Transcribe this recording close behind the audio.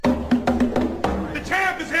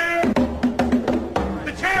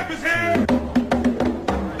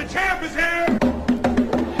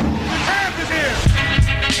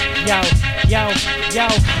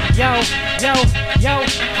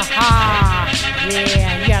ha.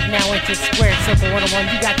 Yeah, you have now entered Squared Circle 101.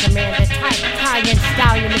 You got the man, the Italian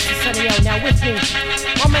stallion, Mr. Sonny. Now with me,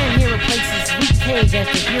 my man here replaces Luke Cage as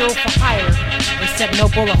the hero for hire, except no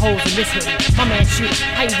bullet holes in this hoodie. My man Shoota,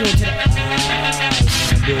 how you doing today?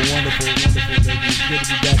 I'm doing wonderful, baby. It's good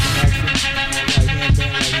to be back in action. Right hand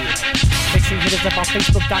man right here. Make sure you hit us up on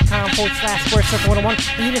Facebook.com/Squared Circle 101.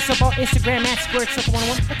 And hit us up on Instagram @Squared Circle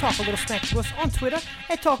 101. And talk a little smack to us on Twitter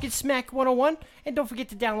 @Talking Smack 101. And don't forget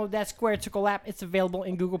to download that Squared Circle app. It's available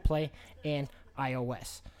in Google Play and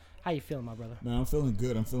iOS. How you feeling, my brother? Man, I'm feeling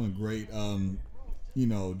good. I'm feeling great. You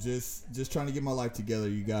know, just trying to get my life together,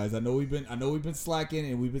 you guys. I know we've been slacking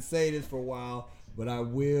and we've been saying this for a while, but I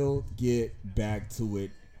will get back to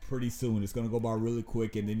it pretty soon. It's going to go by really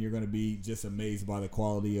quick, and then you're going to be just amazed by the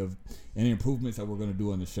quality of and the improvements that we're going to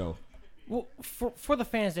do on the show. Well, for the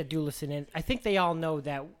fans that do listen in, I think they all know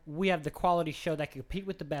that we have the quality show that can compete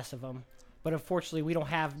with the best of them. But unfortunately, we don't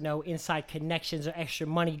have no inside connections or extra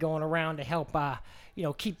money going around to help,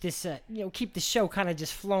 keep this, keep the show kind of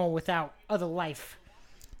just flowing without other life.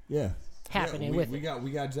 Yeah. Happening we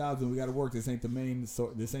got jobs and we got to work. This ain't the main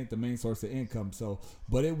source of income. So,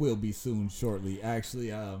 but it will be soon, shortly.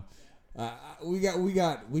 Actually, we've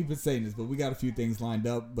been saying this, but we got a few things lined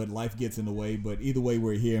up. But life gets in the way. But either way,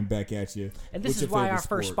 we're here and back at you. And this is why our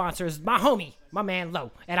first sponsor is my homie, my man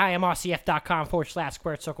Lo, at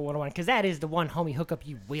imrcf.com/Squared Circle 101, because that is the one homie hookup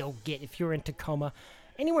you will get if you're in Tacoma,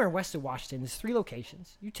 anywhere in Western Washington. There's 3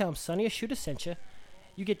 locations. You tell them Sonny or Shoota sent you,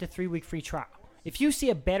 you get the 3-week free trial. If you see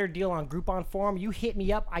a better deal on Groupon forum, you hit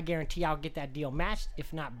me up. I guarantee I'll get that deal matched,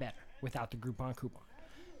 if not better, without the Groupon coupon.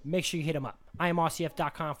 Make sure you hit them up.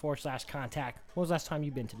 imrcf.com/contact. When was the last time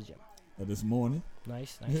you've been to the gym? This morning.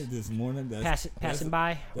 Nice. This morning. Passing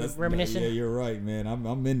by, reminiscing. Yeah, you're right, man.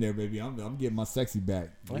 I'm in there, baby. I'm getting my sexy back.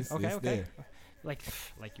 It's there. Like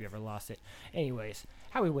you ever lost it. Anyways,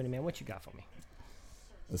 how we winning, man? What you got for me?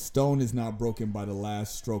 A stone is not broken by the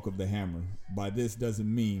last stroke of the hammer. By this doesn't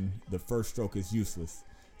mean the first stroke is useless.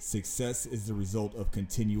 Success is the result of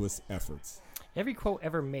continuous efforts. Every quote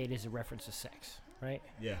ever made is a reference to sex, right?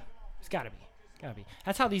 Yeah. It's got to be.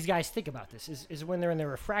 That's how these guys think about this, is when they're in their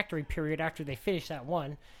refractory period after they finish that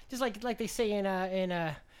one. Just like they say in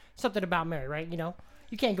something about Mary, right? You know,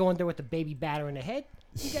 you can't go in there with the baby batter in the head.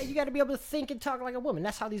 You got to be able to think and talk like a woman.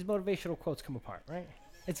 That's how these motivational quotes come apart, right?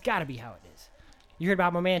 It's got to be how it is. You heard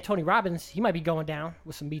about my man Tony Robbins. He might be going down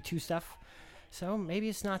with some Me Too stuff. So maybe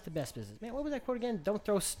it's not the best business. Man, what was that quote again?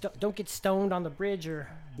 Don't get stoned on the bridge or...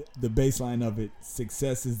 The baseline of it,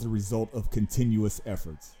 success is the result of continuous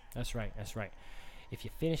efforts. That's right. If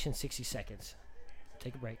you finish in 60 seconds,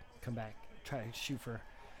 take a break, come back, try to shoot for...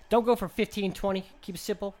 Don't go for 15, 20. Keep it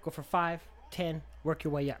simple. Go for 5, 10. Work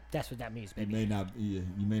your way up. That's what that means, baby. You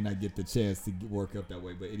may not get the chance to work up that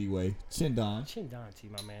way, but anyway, chin don. Chin don to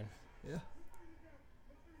you, my man. Yeah.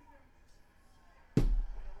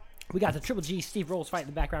 We got the Triple G Steve Rolls fight in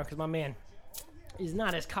the background because my man is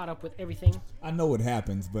not as caught up with everything. I know what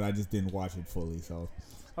happens, but I just didn't watch it fully. So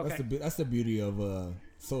okay. That's the beauty of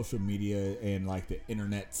social media and like the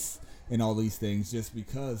internets and all these things. Just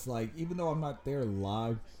because, like, even though I'm not there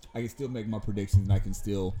live, I can still make my predictions and I can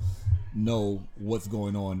still know what's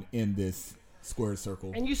going on in this square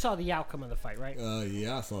circle. And you saw the outcome of the fight, right?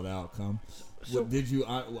 Yeah, I saw the outcome. So, did you?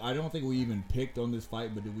 I don't think we even picked on this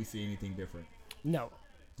fight, but did we see anything different? No.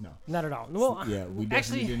 No. Not at all. Well, yeah, we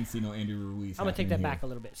definitely didn't see no Andy Ruiz. I'm going to take that back a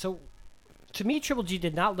little bit. So, to me, Triple G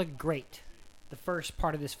did not look great the first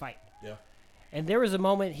part of this fight. Yeah. And there was a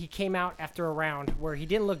moment he came out after a round where he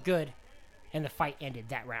didn't look good, and the fight ended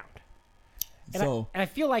that round. And I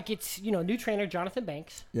feel like it's, new trainer Jonathan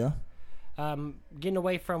Banks. Yeah. Getting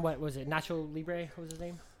away from, what was it, Nacho Libre? What was his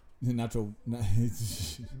name? Nacho.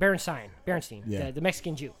 Berenstein, yeah. the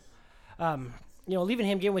Mexican Jew. Leaving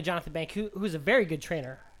him, getting with Jonathan Banks, who's a very good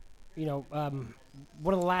trainer. One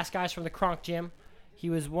of the last guys from the Kronk gym. He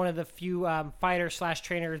was one of the few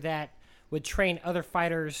fighter/trainer that would train other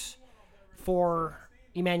fighters for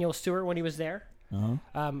Emmanuel Stewart when he was there.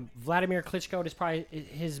 Uh-huh. Vladimir Klitschko is probably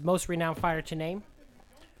his most renowned fighter to name.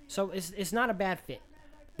 So it's not a bad fit.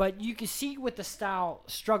 But you can see with the style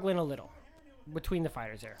struggling a little between the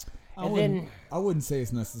fighters there. I wouldn't say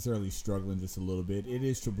it's necessarily struggling just a little bit. It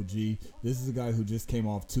is Triple G. This is a guy who just came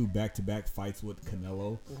off 2 back-to-back fights with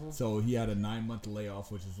Canelo. Mm-hmm. So he had a 9-month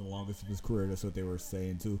layoff, which is the longest of his career. That's what they were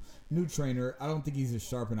saying, too. New trainer. I don't think he's as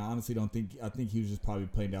sharp, and I honestly don't think... I think he was just probably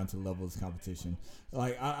playing down to the level of his competition.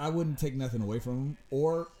 Like, I wouldn't take nothing away from him.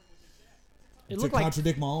 Or... to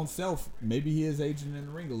contradict my own self, maybe he is aging in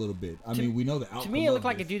the ring a little bit. I mean, we know the outcome. To me, it looked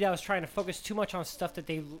like a dude that was trying to focus too much on stuff that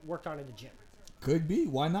they worked on in the gym. Could be.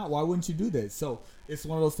 Why not? Why wouldn't you do that? So it's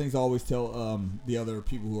one of those things I always tell the other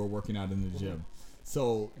people who are working out in the gym.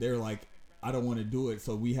 So they're like, I don't want to do it.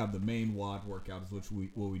 So we have the main WOD workouts, which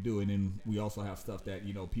we do, and then we also have stuff that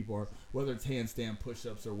people are, whether it's handstand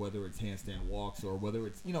push-ups or whether it's handstand walks or whether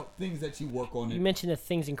it's things that you work on. You mentioned the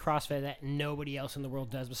things in CrossFit that nobody else in the world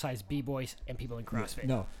does besides b-boys and people in CrossFit.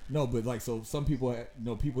 Yeah, no, but like so some people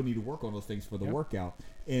people need to work on those things for the workout,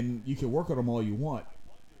 and you can work on them all you want.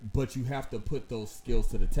 But you have to put those skills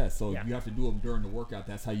to the test. So you have to do them during the workout.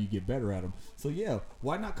 That's how you get better at them. So,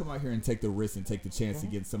 why not come out here and take the risk and take the chance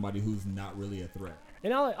against somebody who's not really a threat?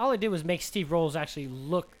 And all it did was make Steve Rolls actually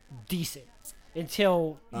look decent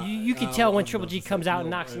until you can tell when Triple G comes out and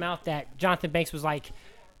knocks him out that Jonathan Banks was like,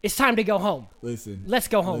 it's time to go home. Let's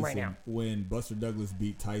go home right now. When Buster Douglas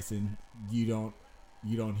beat Tyson, you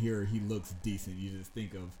don't hear he looks decent. You just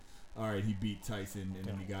think of, all right, he beat Tyson, and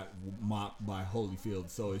then he got mopped by Holyfield.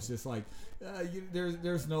 So it's just like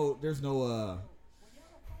there's no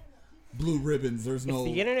blue ribbons. There's no.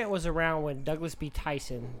 If the internet was around when Douglas beat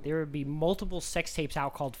Tyson, there would be multiple sex tapes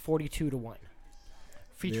out called 42-1,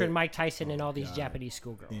 featuring Mike Tyson and all these Japanese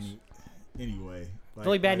schoolgirls. Anyway, the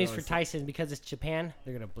only bad news for Tyson, because it's Japan,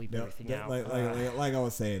 they're gonna bleep everything out. Like I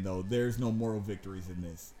was saying though, there's no moral victories in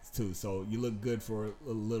this too. So you look good for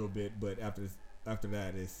a little bit, but after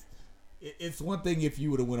that, it's one thing if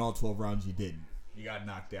you would have went all 12 rounds, you didn't. You got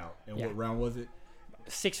knocked out. And what round was it?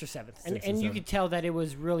 6th or 7th. And you could tell that it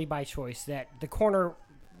was really by choice, that the corner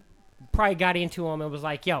probably got into him and was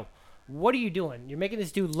like, yo, what are you doing? You're making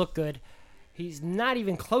this dude look good. He's not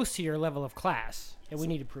even close to your level of class, and we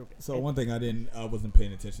need to prove it. So one thing I wasn't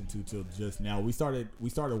paying attention to till just now. We started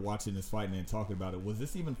watching this fight and then talking about it. Was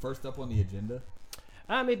this even first up on the agenda?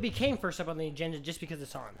 It became first up on the agenda just because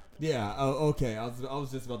it's on. Yeah. Okay. I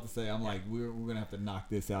was just about to say. I'm like, we're gonna have to knock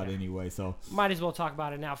this out anyway. So might as well talk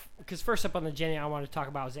about it now, because first up on the agenda, I want to talk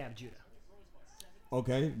about Zab Judah.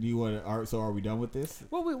 Okay. Do you want to? So are we done with this?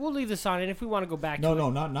 Well, we'll leave this on, and if we want to go back,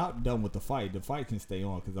 not done with the fight. The fight can stay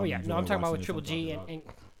on because I'm talking about with Triple G, and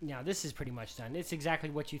now this is pretty much done. It's exactly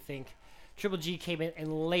what you think. Triple G came in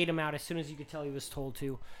and laid him out as soon as you could tell he was told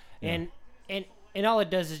to, and all it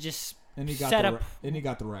does is just. And he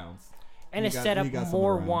got the rounds. And it set up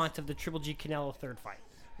more want of the Triple G Canelo third fight.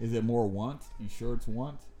 Is it more want? You sure it's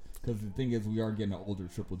want? Because the thing is, we are getting an older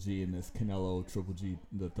Triple G in this Canelo Triple G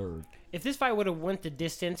the third. If this fight would have went the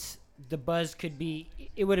distance, the buzz could be.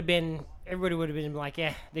 It would have been. Everybody would have been like,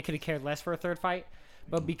 they could have cared less for a third fight.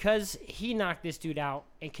 But because he knocked this dude out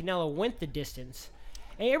and Canelo went the distance,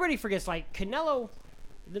 and everybody forgets, like, Canelo.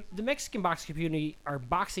 The Mexican boxing community are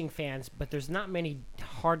boxing fans, but there's not many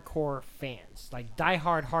hardcore fans, like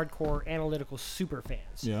diehard, hardcore, analytical super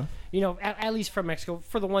fans. Yeah. At least from Mexico,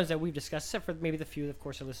 for the ones that we've discussed, except for maybe the few, of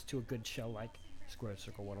course, that listen to a good show like Square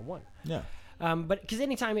Circle 101. Yeah. But because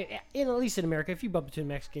anytime, at least in America, if you bump into a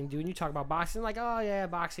Mexican dude and you talk about boxing, like, oh yeah,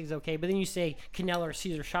 boxing's okay. But then you say Canelo or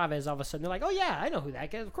Cesar Chavez, all of a sudden they're like, oh yeah, I know who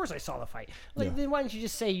that guy is. Of course I saw the fight. Like, then why don't you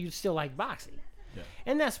just say you still like boxing? Yeah.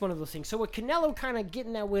 And that's one of those things. So with Canelo kind of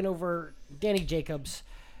getting that win over Danny Jacobs,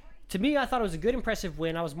 to me, I thought it was a good, impressive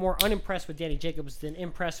win. I was more unimpressed with Danny Jacobs than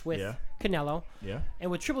impressed with Canelo. Yeah.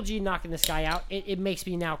 And with Triple G knocking this guy out, it makes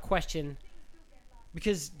me now question,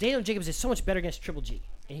 because Daniel Jacobs is so much better against Triple G,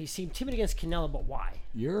 and he seemed timid against Canelo, but why?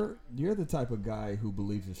 You're the type of guy who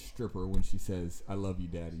believes a stripper when she says, "I love you,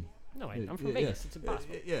 Daddy." No, I'm from Vegas. It's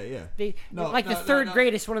impossible. Yeah. The third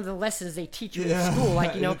grade is one of the lessons they teach you in school.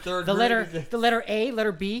 Like, the letter A,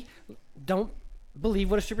 letter B, don't believe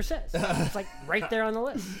what a stripper says. It's like right there on the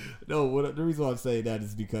list. No, the reason why I'm saying that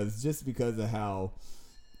is because of how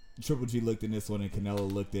Triple G looked in this one and Canelo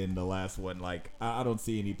looked in the last one. Like, I don't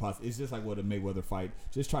see any It's just like what a Mayweather fight.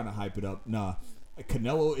 Just trying to hype it up. Nah,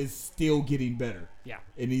 Canelo is still getting better. Yeah.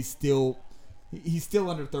 And he's still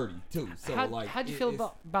under 30 too. So how'd you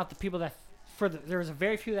feel about the people that there was a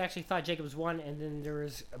very few that actually thought Jacobs won, and then there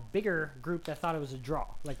was a bigger group that thought it was a draw,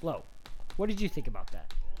 like low. What did you think about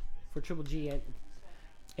that for Triple G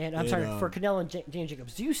and for Canelo and James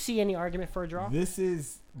Jacobs? Do you see any argument for a draw?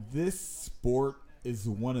 This sport is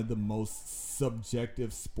one of the most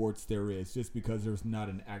subjective sports there is, just because there's not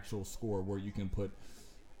an actual score where you can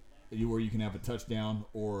have a touchdown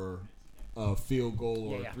or a field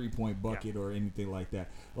goal or a 3-point bucket or anything like that.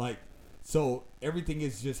 Like, so everything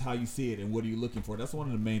is just how you see it and what are you looking for. That's one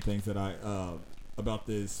of the main things that I about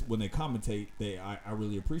this when they commentate. I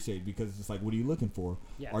really appreciate, because it's just like, what are you looking for?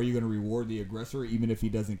 Yeah. Are you going to reward the aggressor even if he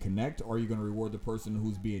doesn't connect? Or are you going to reward the person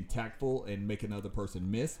who's being tactful and make another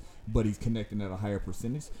person miss, but he's connecting at a higher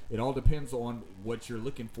percentage? It all depends on what you're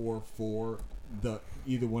looking for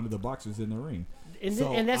either one of the boxers in the ring.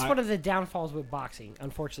 And that's one of the downfalls with boxing,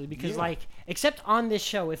 unfortunately, because except on this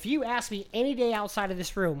show, if you ask me any day outside of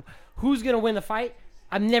this room who's going to win the fight,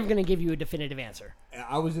 I'm never going to give you a definitive answer.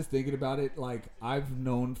 I was just thinking about it. Like, I've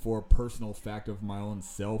known for a personal fact of my own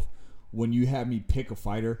self, when you have me pick a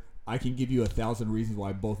fighter, I can give you 1,000 reasons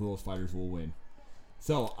why both of those fighters will win.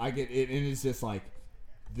 So I get it, and it's just like,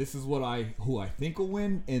 this is who I think will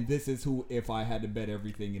win, and this is who, if I had to bet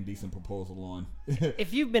everything in decent proposal on.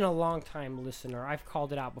 If you've been a long time listener, I've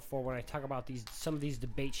called it out before when I talk about some of these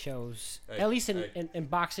debate shows. At least in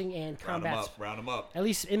boxing and combat. Round them up. At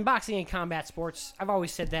least in boxing and combat sports, I've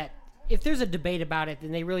always said that if there's a debate about it,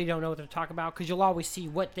 then they really don't know what they're talking about, because you'll always see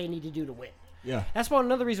what they need to do to win. Yeah. That's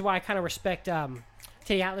another reason why I kind of respect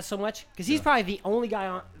Teddy Atlas so much, because he's probably the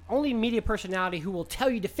only media personality who will tell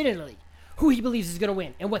you definitively who he believes is going to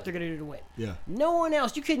win and what they're going to do to win. Yeah. No one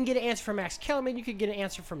else. You couldn't get an answer from Max Kellerman. You could get an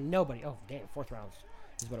answer from nobody. Oh, damn. 4th round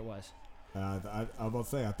is what it was. I was about to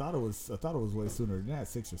say, I thought it was way sooner than that,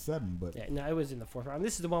 6 or 7. But yeah, no, it was in the 4th round.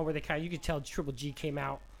 This is the one where you could tell Triple G came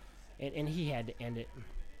out, and he had to end it.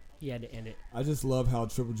 He had to end it. I just love how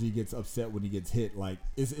Triple G gets upset when he gets hit. Like,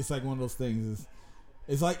 it's like one of those things.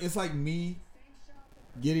 It's like me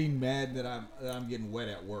getting mad that I'm getting wet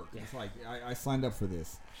at work. Yeah. It's like I signed up for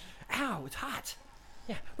this. Ow, it's hot.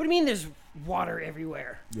 Yeah. What do you mean there's water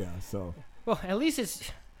everywhere? Yeah, so. Well, at least it's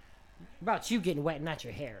about you getting wet, not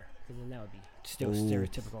your hair. Because then that would be still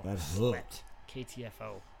stereotypical. That's wet.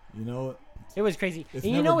 KTFO. You know what? It was crazy. It's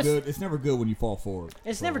never good. It's never good when you fall forward.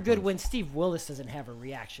 It's never good when Steve Willis doesn't have a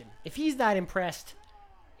reaction. If he's not impressed,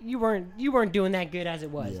 you weren't doing that good as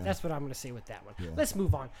it was. Yeah. That's what I'm going to say with that one. Yeah. Let's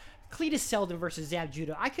move on. Cletus Selden versus Zab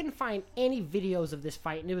Judah. I couldn't find any videos of this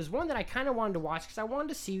fight, and it was one that I kind of wanted to watch because I wanted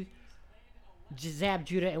to see Zab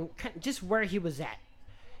Judah and just where he was at.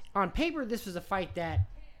 On paper, this was a fight that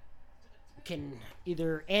can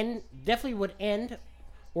either definitely would end,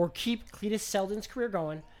 or keep Cletus Selden's career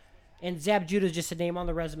going, and Zab Judah is just a name on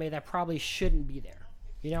the resume that probably shouldn't be there,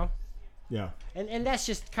 you know? Yeah. And that's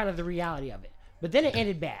just kind of the reality of it. But then it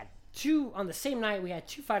ended bad. On the same night, we had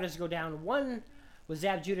 2 fighters go down. One was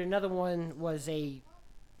Zab Judah. Another one was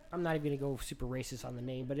I'm not even going to go super racist on the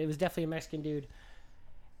name, but it was definitely a Mexican dude.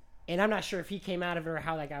 And I'm not sure if he came out of it or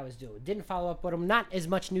how that guy was doing. Didn't follow up with him. Not as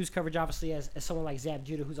much news coverage, obviously, as someone like Zab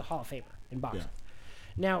Judah, who's a Hall of Famer in boxing. Yeah.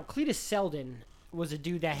 Now, Cletus Selden was a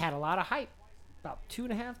dude that had a lot of hype about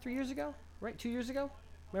 2.5, 3 years ago, right? 2 years ago,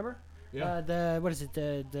 remember? Yeah. What is it?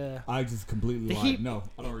 The I just completely lied. No,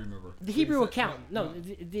 I don't remember. The Hebrew account. No.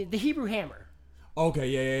 The Hebrew Hammer.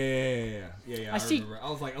 Okay, yeah. I see. Remember. I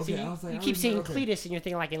was like, okay. You keep saying Cletus, and you're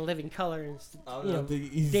thinking like in Living Color, and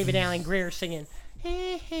David Allen Greer singing.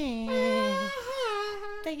 Thank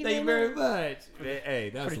you very much.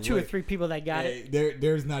 Hey, that's for the 2 or 3 people that got it.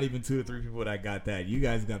 There's not even 2 or 3 people that got that. You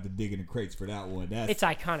guys got to dig in the crates for that one. It's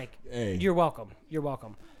iconic. Hey. You're welcome.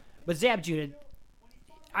 But Zab Judah,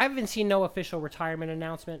 I haven't seen no official retirement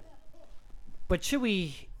announcement. But should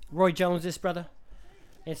we Roy Jones this, brother,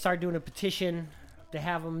 and start doing a petition to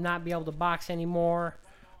have him not be able to box anymore,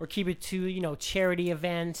 or keep it to charity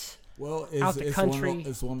events? Well, out the country.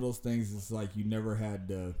 It's one of those things. It's like you never had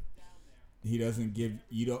the. He doesn't give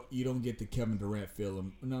you don't get the Kevin Durant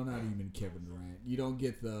feeling. No, not even Kevin Durant. You don't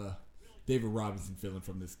get the David Robinson feeling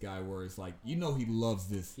from this guy, where it's like he loves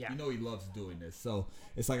this. Yeah. He loves doing this. So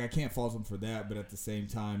it's like I can't fault him for that, but at the same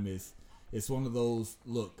time, it's one of those.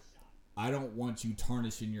 Look, I don't want you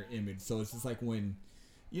tarnishing your image. So it's just like when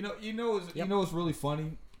it's really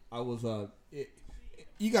funny. I was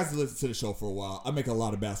you guys have listened to the show for a while. I make a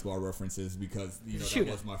lot of basketball references because that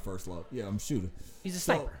was my first love. Yeah, I'm Shoota. He's a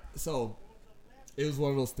sniper. So it was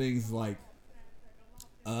one of those things like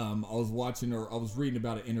I was reading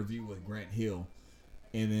about an interview with Grant Hill,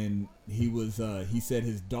 and then he said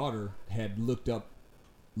his daughter had looked up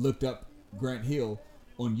Grant Hill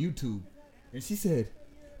on YouTube, and she said,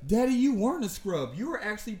 "Daddy, you weren't a scrub. You were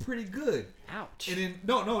actually pretty good." Ouch. And then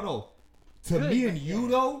no. To me and you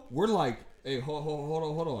though, we're like, hey,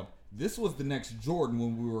 hold on. This was the next Jordan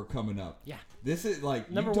when we were coming up. Yeah. This is like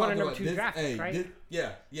number 1 and number 2 draft pick, right?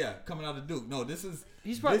 Yeah, coming out of Duke. No,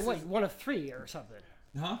 he's probably one of 3 or something.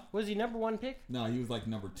 Huh? Was he number 1 pick? No, he was like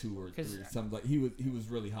number 2 or 3 or something. Like he was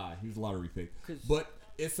really high. He was a lottery pick. But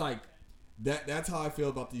it's like that's how I feel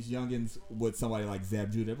about these youngins with somebody like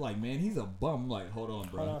Zab Judah. Like, man, he's a bum. Like, hold on,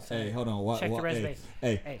 bro. Hold on. Check the resume.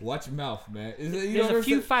 Hey, watch your mouth, man. There's a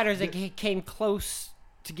few fighters that came close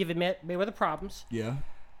to giving Mayweather problems. Yeah.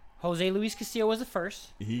 Jose Luis Castillo was the first.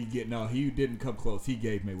 He didn't come close. He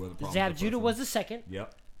gave Mayweather problems. Zab Judah was the second.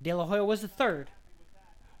 Yep. De La Hoya was the third.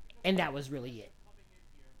 And that was really it.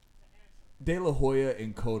 De La Hoya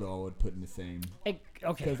and Cotto I would put in the same.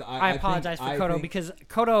 Okay, I apologize for Cotto because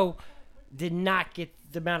Cotto did not get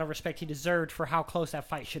the amount of respect he deserved for how close that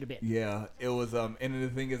fight should have been. Yeah, it was. And the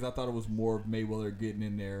thing is, I thought it was more of Mayweather getting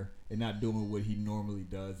in there and not doing what he normally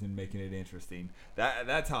does and making it interesting.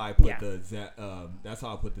 That's how I put that's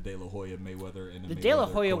how I put the De La Hoya Mayweather and the De La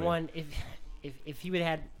Hoya one. If he would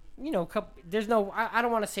have had. There's no. I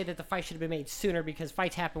don't want to say that the fight should have been made sooner because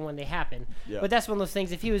fights happen when they happen. Yeah. But that's one of those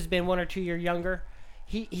things. If he was been 1 or 2 years younger,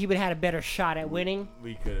 he would have had a better shot at winning.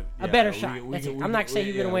 We could a better shot. I'm not saying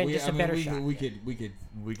you're gonna win, just a better shot. We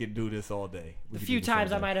could do this all day. The few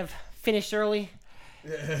times I might have finished early,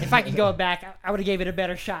 if I could go back, I would have gave it a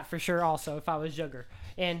better shot for sure. Also, if I was younger,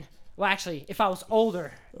 and actually, if I was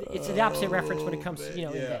older, it's the opposite reference when it comes to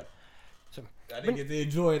in bed. So, I didn't get to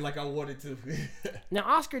enjoy it like I wanted to. Now,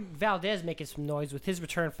 Oscar Valdez making some noise with his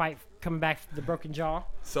return fight coming back from the broken jaw.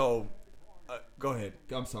 So, go ahead.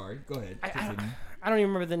 I'm sorry. Go ahead. I don't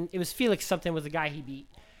even remember. It was Felix something was the guy he beat.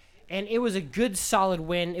 And it was a good, solid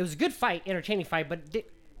win. It was a good fight, entertaining fight, but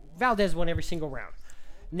Valdez won every single round.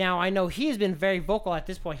 Now, I know he has been very vocal at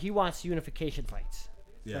this point. He wants unification fights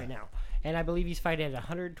right now. And I believe he's fighting at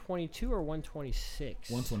 122 or 126.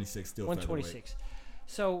 126 still 126.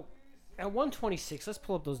 So... At 126, let's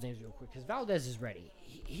pull up those names real quick because Valdez is ready.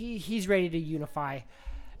 He's ready to unify.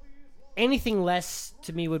 Anything less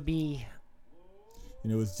to me would be.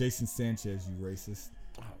 It was Jason Sanchez, you racist.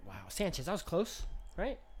 Oh wow, Sanchez, I was close,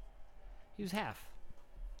 right? He was half.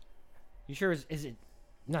 You sure? Is it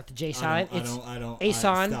not the J side? It's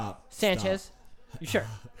Asan Sanchez. Stop. You sure?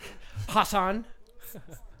 Hassan.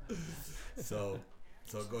 So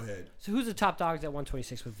go ahead. So who's the top dogs at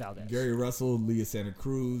 126 with Valdez? Gary Russell, Leah Santa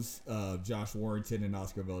Cruz, Josh Warrington, and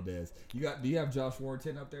Oscar Valdez. Do you have Josh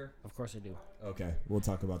Warrington up there? Of course I do. Okay, we'll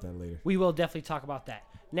talk about that later. We will definitely talk about that.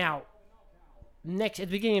 Now, at the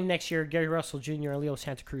beginning of next year, Gary Russell Jr. and Leo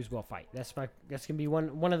Santa Cruz will fight. That's gonna be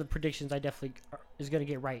one of the predictions I definitely is gonna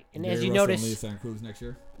get right. And Gary as you Russell notice, and Leo Santa Cruz next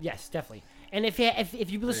year. Yes, definitely. And if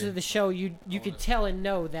you listen to the show, you could tell and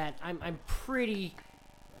know that I'm pretty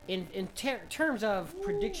in terms of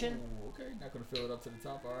prediction. Okay, not going to fill it up to the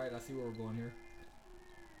top. All right, I see where we're going here.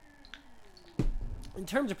 In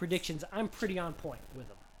terms of predictions, I'm pretty on point with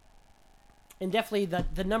them. And definitely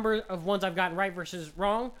the number of ones I've gotten right versus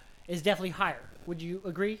wrong is definitely higher. Would you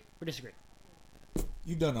agree or disagree?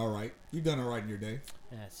 You've done all right. You've done all right in your day.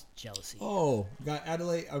 That's jealousy. Oh, got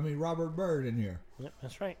Robert Byrd in here. Yep,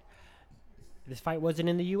 that's right. This fight wasn't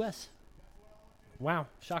in the U.S. Wow,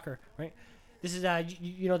 shocker, right? This is,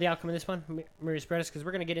 you know the outcome of this one, Marius Bredes, because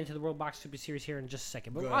we're going to get into the World Box Super Series here in just a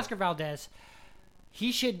second. But Oscar Valdez,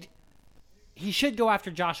 he should go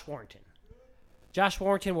after Josh Warrington. Josh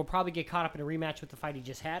Warrington will probably get caught up in a rematch with the fight he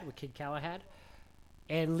just had with Kid Galahad.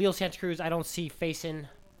 And Leo Santa Cruz, I don't see facing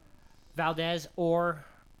Valdez or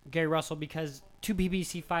Gary Russell because two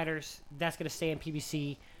PBC fighters, that's going to stay in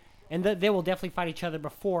PBC. And they will definitely fight each other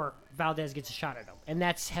before Valdez gets a shot at them. And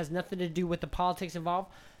that has nothing to do with the politics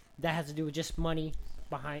involved. That has to do with just money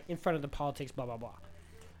in front of the politics, blah, blah, blah.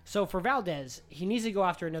 So for Valdez, he needs to go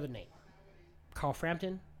after another name. Carl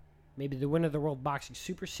Frampton, maybe the winner of the World Boxing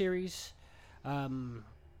Super Series.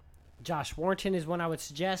 Josh Warrington is one I would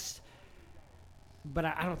suggest. But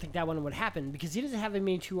I don't think that one would happen because he doesn't have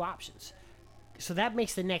many two options. So that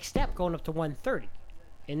makes the next step going up to 130.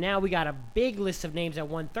 And now we got a big list of names at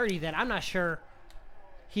 130 that I'm not sure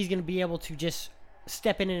he's going to be able to just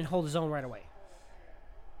step in and hold his own right away.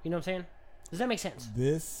 You know what I'm saying? Does that make sense?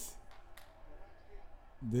 This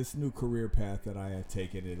new career path that I had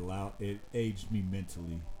taken, it aged me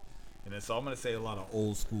mentally. And so I'm going to say a lot of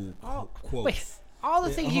old school quotes. Wait, all the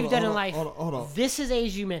things you've done in life, hold on. This has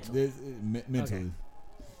aged you mentally. Mentally. Okay.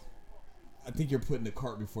 I think you're putting the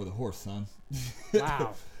cart before the horse, son.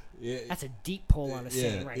 Wow. Yeah, that's a deep pull on a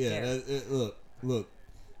saying right there. Look.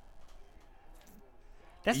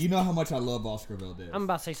 You know how much I love Oscar Valdez. I'm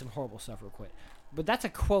about to say some horrible stuff real quick. But that's a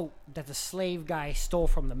quote that the slave guy stole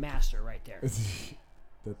from the master right there.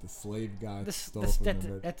 That the slave guy stole from the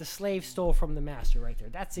master. That the slave stole from the master right there.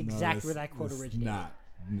 That's exactly where that quote originated.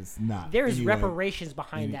 It's not. There is reparations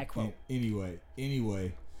behind that quote. Anyway,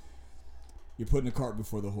 you're putting the cart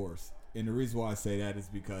before the horse. And the reason why I say that is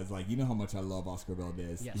because, you know how much I love Oscar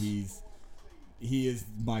Valdez. Yes. He is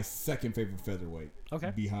my second favorite featherweight.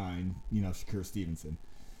 Okay. Behind, Shakur Stevenson.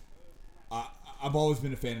 I've always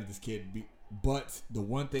been a fan of this kid. But the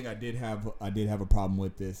one thing I did have a problem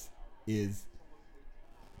with this is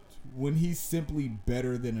when he's simply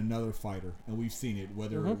better than another fighter, and we've seen it,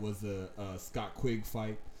 whether it was a Scott Quigg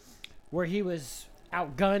fight, where he was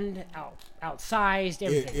outgunned, outsized,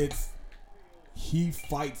 everything. he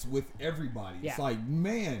fights with everybody. Yeah. It's like,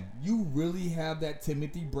 man, you really have that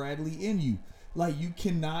Timothy Bradley in you. Like, you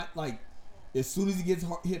cannot, like, as soon as he gets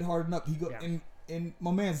hit hard enough, he go and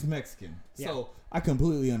my man's Mexican, so I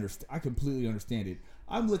completely understand it.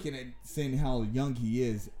 I'm looking at saying how young he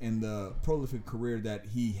is and the prolific career that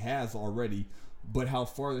he has already, but how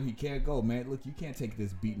farther he can go, man. Look, you can't take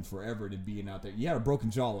this beating forever to being out there. You had a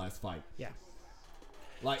broken jaw last fight. Yeah.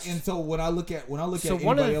 Like, and so when I look at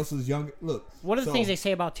anybody else's young look, one of the things they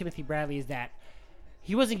say about Timothy Bradley is that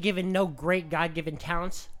he wasn't given no great God-given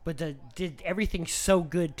talents, but did everything so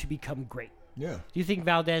good to become great. Yeah. Do you think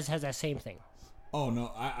Valdez has that same thing? Oh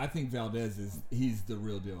no, I think Valdez he's the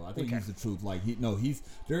real deal. I think he's the truth. Like he's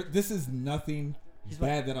there. This is nothing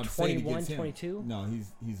bad that I'm saying against him. 22? No,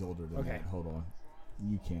 he's older than that. Hold on,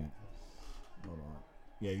 you can't. Hold on.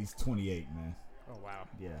 Yeah, he's 28, man. Oh wow.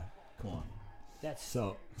 Yeah, come on. That's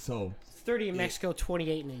so 30 in Mexico,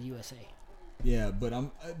 28 in the USA. Yeah, but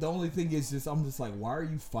the only thing is I'm just like, why are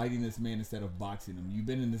you fighting this man instead of boxing him? You've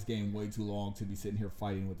been in this game way too long to be sitting here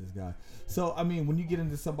fighting with this guy. So I mean, when you get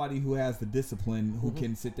into somebody who has the discipline, who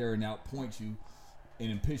can sit there and outpoint you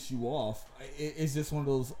and piss you off, it's just one of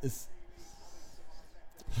those.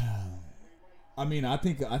 I mean, I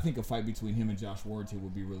think a fight between him and Josh Warrington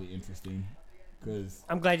would be really interesting. Cause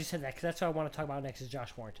I'm glad you said that, because that's what I want to talk about next is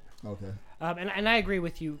Josh Warrington. Okay. And I agree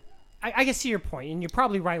with you. I can see your point, and you're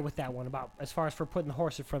probably right with that one about as far as for putting the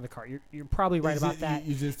horse in front of the cart. You're probably right about that.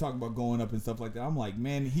 You just talking about going up and stuff like that. I'm like,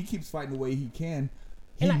 man, he keeps fighting the way he can.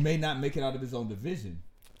 He may not make it out of his own division.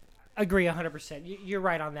 Agree 100%. You're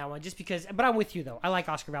right on that one. Just because, but I'm with you though. I like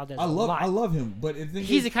Oscar Valdez. I love him, but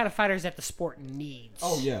he's the kind of fighter that the sport needs.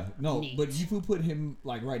 Oh yeah, no, but if you put him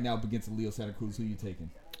like right now up against Leo Santa Cruz, who you taking?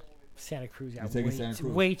 Santa Cruz got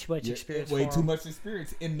way too much experience. Way too much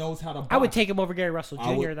experience and knows how to box. I would take him over Gary Russell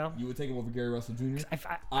Jr. though. You would take him over Gary Russell Jr.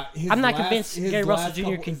 I'm not convinced Gary Russell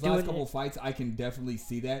Jr. can do it. His last couple fights, I can definitely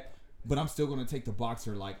see that, but I'm still going to take the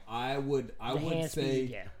boxer. Like I would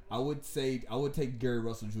take Gary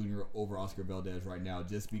Russell Jr. over Oscar Valdez right now,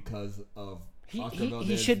 just because of Oscar Valdez.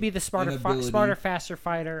 He should be the smarter, faster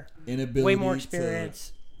fighter. Way more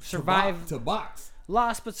experience. Survived to box.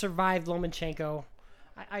 Lost but survived Lomachenko.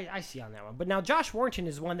 I see on that one. But now Josh Warrington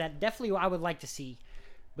is one that definitely I would like to see.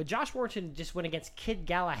 But Josh Warrington just went against Kid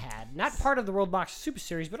Galahad, not part of the World Box Super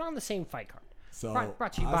Series, but on the same fight card. So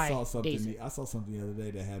brought to you by Daisy. I saw something the other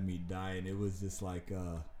day that had me dying. It was just like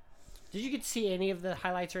did you get to see any of the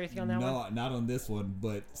highlights or anything on that one? No, not on this one,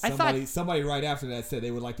 but somebody right after that said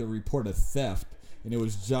they would like to report a theft, and it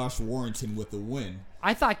was Josh Warrington with the win.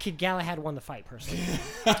 I thought Kid Galahad won the fight personally.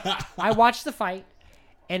 I watched the fight.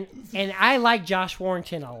 And I like Josh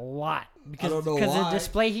Warrington a lot because of the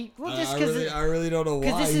display I really don't know why.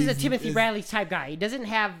 Because this is a Timothy Bradley type guy. He doesn't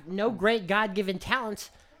have no great God-given talents,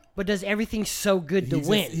 but does everything so good to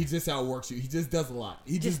win. He just outworks you. He just does a lot.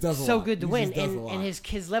 He just does a lot. So good to win, and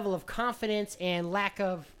his level of confidence and lack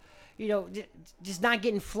of, just not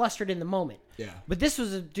getting flustered in the moment. Yeah. But this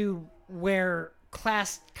was a dude where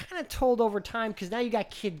class kind of told over time, because now you got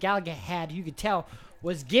Kid Galahad, you could tell,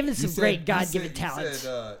 was given some great God-given talents.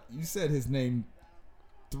 You said his name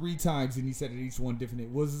 3 times, and you said it each one different.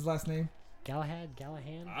 What was his last name? Gallahan?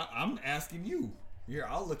 I'm asking you. Here,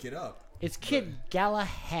 I'll look it up. It's Kid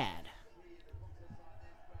Galahad.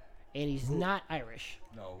 And he's not Irish.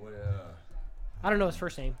 No, what? I don't know his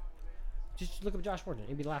first name. Just look up Josh Warrington.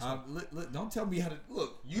 It'd be the last one. Don't tell me how to...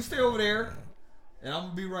 Look, you stay over there, and I'm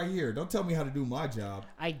going to be right here. Don't tell me how to do my job.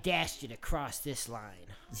 I dashed you to cross this line.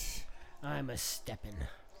 I'm a steppin'.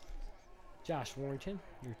 Josh Warrington.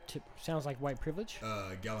 Your tip sounds like white privilege.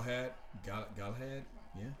 Galahad. Yeah.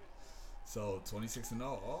 So 26-0.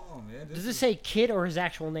 Oh man. Does it say Kid or his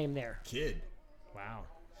actual name there? Kid. Wow.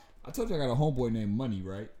 I told you I got a homeboy named Money,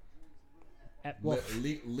 right?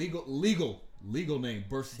 Legal name,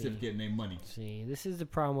 birth certificate named Money. See, this is the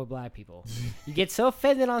problem with black people. You get so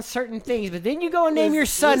offended on certain things, but then you go and name your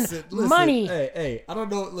son Money. Hey, I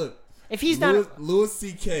don't know. Look. If he's Louis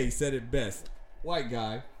C.K. said it best. White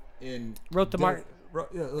guy wrote the Martin.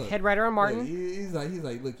 Head writer on Martin. He's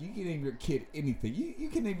like, look, you can name your kid anything. You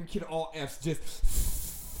can name your kid all F's, just,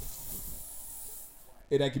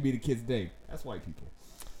 and that could be the kid's name. That's white people.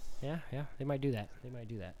 Yeah, they might do that.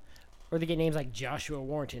 Or they get names like Joshua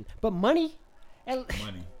Warrington, but Money. You know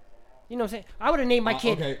what I'm saying? I would have named my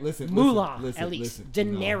kid Moolah at least.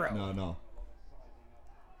 Dinero. No.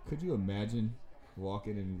 Could you imagine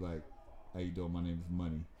walking and like, how you doing? My name is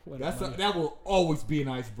Money. That will always be an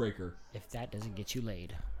icebreaker. If that doesn't get you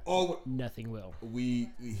laid, nothing will.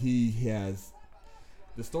 He has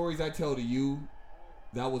the stories I tell to you.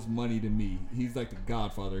 That was Money to me. He's like the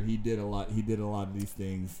Godfather. He did a lot. He did a lot of these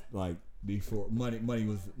things. Like before money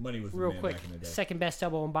was the Real man quick, back in the day. second best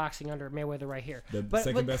elbow in boxing under Mayweather right here.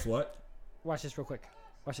 Second best what? Watch this real quick.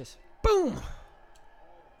 Watch this. Boom.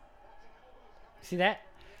 See that?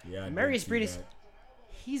 Yeah, Marius Briedis,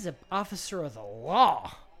 he's an officer of the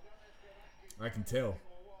law. I can tell.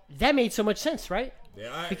 That made so much sense, right?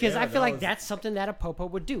 Yeah, because I feel like that's something that a Popo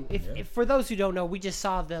would do. If for those who don't know, we just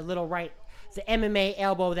saw the MMA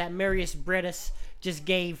elbow that Marius Briedis just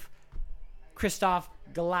gave Krzysztof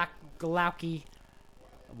Galauki.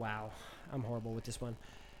 Wow, I'm horrible with this one.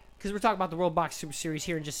 Because we're talking about the World Box Super Series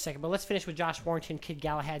here in just a second. But let's finish with Josh Warrington, Kid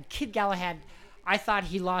Galahad. Kid Galahad, I thought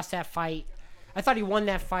he lost that fight. I thought he won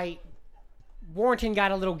that fight. Warrington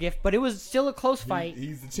got a little gift, but it was still a close fight.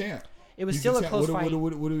 He's the champ. It was still a close fight.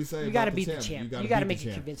 What do we say? You got to beat the champ. You got to make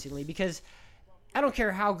it convincingly, because I don't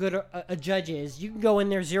care how good a judge is. You can go in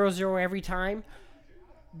there 0-0 every time,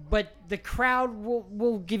 but the crowd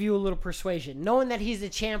will give you a little persuasion. Knowing that he's the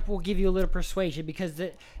champ will give you a little persuasion, because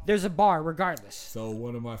there's a bar regardless. So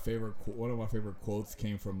one of my favorite quotes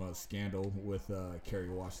came from a Scandal with Kerry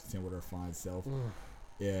Washington with her fine self.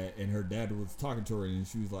 Yeah, and her dad was talking to her, and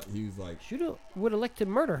he was like, Shoota would elect to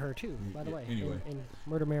murder her too, by the way. Anyway, and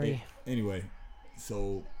murder Mary. Anyway,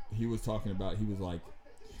 so he was talking about. He was like,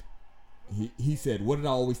 he said, "What did I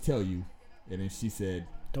always tell you?" And then she said,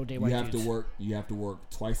 "Don't date you white have dudes. to work. You have to work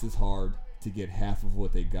twice as hard to get half of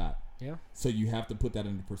what they got." Yeah. So you have to put that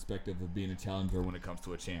into perspective of being a challenger when it comes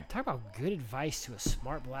to a champ. Talk about good advice to a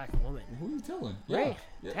smart black woman. Who are you telling? Right.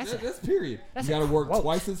 Yeah, that's period. That's you got to work quote.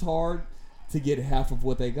 twice as hard to get half of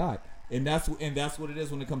what they got, and that's what it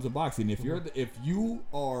is when it comes to boxing. If you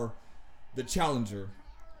are the challenger,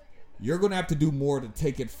 you're gonna have to do more to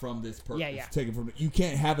take it from this person. Yeah. Take it from. You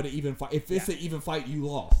can't have it an even fight. If it's an even fight, you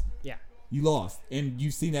lost. Yeah. You lost, and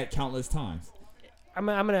you've seen that countless times. I'm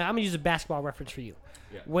gonna use a basketball reference for you.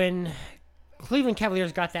 Yeah. When Cleveland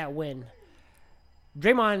Cavaliers got that win,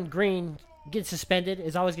 Draymond Green gets suspended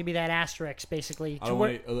is always gonna be that asterisk, basically.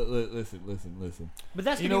 Listen. But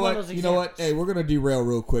that's you gonna know be one what? of those You know what? examples. Hey, we're gonna derail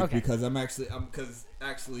real quick Okay. because I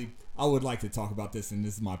would like to talk about this, and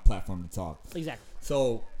this is my platform to talk. Exactly.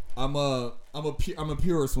 So I'm a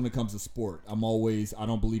purist when it comes to sport. I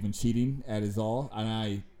don't believe in cheating at all, and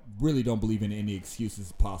I really don't believe in any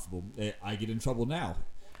excuses possible. I get in trouble now,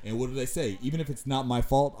 and what do they say? Even if it's not my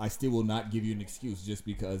fault, I still will not give you an excuse just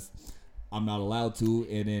because I'm not allowed to,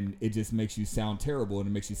 and then it just makes you sound terrible, and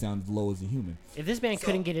it makes you sound as low as a human. If this man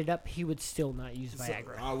couldn't get it up, he would still not use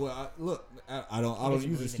Viagra. I don't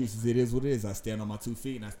use excuses. It is what it is. I stand on my 2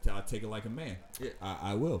 feet, and I take it like a man.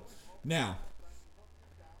 I will. Now,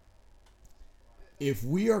 if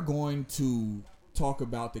we are going to talk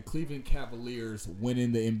about the Cleveland Cavaliers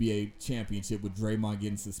winning the NBA championship with Draymond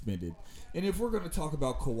getting suspended, and if we're going to talk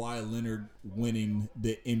about Kawhi Leonard winning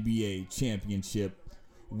the NBA championship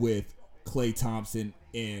with Klay Thompson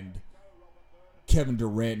and Kevin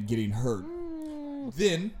Durant getting hurt,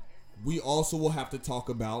 then we also will have to talk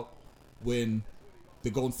about when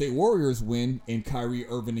the Golden State Warriors win and Kyrie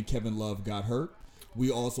Irving and Kevin Love got hurt.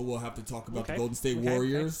 We also will have to talk about the Golden State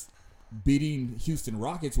Warriors beating Houston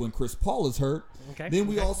Rockets when Chris Paul is hurt. Then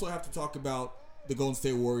we also have to talk about the Golden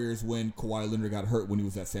State Warriors when Kawhi Leonard got hurt when he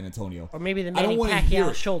was at San Antonio. Or maybe the Manny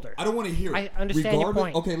Pacquiao shoulder. I don't want to hear it. I understand your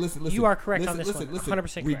point. Okay, listen. You are correct on this one. 100%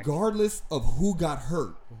 correct. Regardless of who got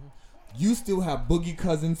hurt, you still have Boogie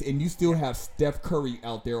Cousins and you still have Steph Curry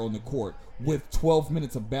out there on the court with 12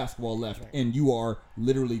 minutes of basketball left, and you are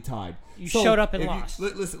literally tied. You showed up and lost.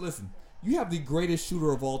 Listen. You have the greatest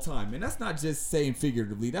shooter of all time, and that's not just saying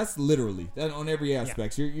figuratively. That's literally that on every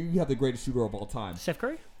aspect. Yeah. You have the greatest shooter of all time. Steph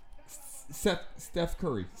Curry? Steph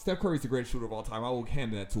Curry. Steph Curry's the greatest shooter of all time. I will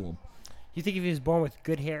hand that to him. You think if he was born with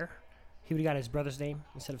good hair, he would have got his brother's name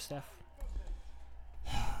instead of Steph?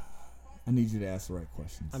 I need you to ask the right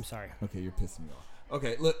questions. I'm sorry. Okay, you're pissing me off.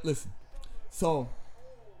 Okay, listen. So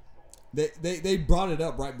they brought it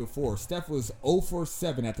up right before. Steph was 0 for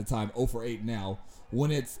 7 at the time, 0 for 8 now. When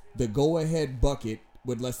it's the go-ahead bucket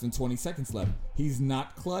with less than 20 seconds left, he's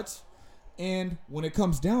not clutch. And when it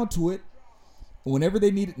comes down to it, whenever they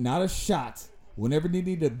need not a shot, whenever they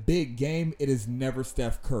need a big game, it is never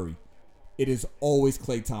Steph Curry. It is always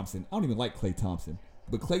Klay Thompson. I don't even like Klay Thompson,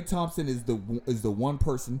 but Klay Thompson is the one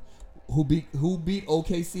person who beat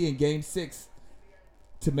OKC in Game 6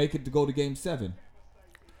 to make it to go to Game 7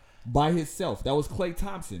 by himself. That was Klay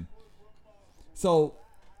Thompson. So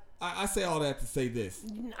I say all that to say this.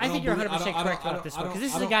 I think you're 100% correct about this one, because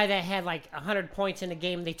this is a guy that had like 100 points in a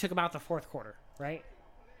game. They took him out the fourth quarter, right?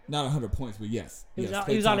 Not 100 points, but yes. He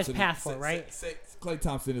was on his path for it, right? Klay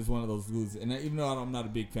Thompson is one of those dudes, and even though I'm not a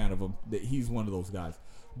big fan of him, he's one of those guys.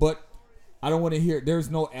 But I don't want to hear,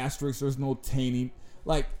 there's no asterisk, there's no tainting.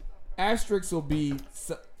 Like, Asterisk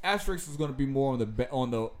is going to be more on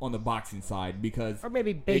the boxing side because or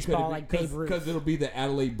maybe baseball like Babe Ruth, because it'll be the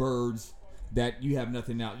Adelaide Birds that you have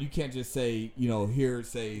nothing out. You can't just say here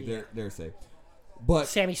say there say, but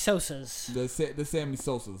Sammy Sosa's the Sammy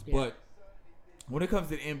Sosa's. Yeah. But when it comes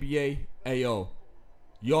to the NBA,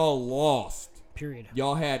 y'all lost. Period.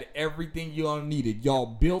 Y'all had everything y'all needed. Y'all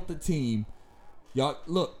built the team. Y'all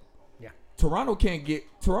look. Yeah.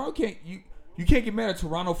 You can't get mad at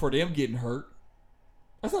Toronto for them getting hurt.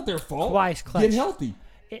 That's not their fault. Kawhi's clutch. Get healthy.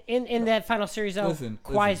 In that final series, though,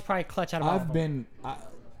 Kawhi's probably clutch out of all of them.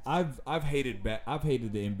 I've hated the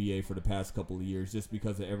NBA for the past couple of years just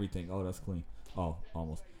because of everything. Oh, that's clean. Oh,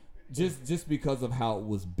 almost. Just because of how it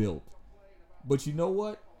was built. But you know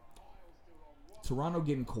what? Toronto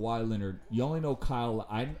getting Kawhi Leonard. You only know Kyle.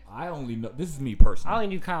 I only know. This is me personally. I only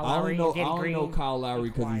knew Kyle Lowry. I only know Kyle Lowry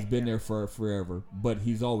because he's been there for forever. But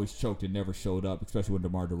he's always choked and never showed up, especially when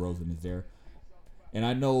DeMar DeRozan is there. And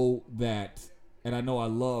I know that. And I know I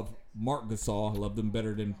love Mark Gasol. I love them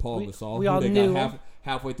better than Paul Gasol. We all knew got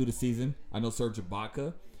halfway through the season. I know Serge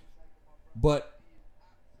Ibaka. But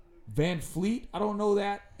Van Fleet, I don't know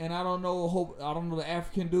that, and I don't know the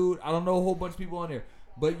African dude. I don't know a whole bunch of people on there.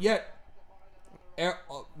 But yet,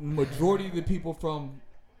 majority of the people from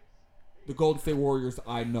the Golden State Warriors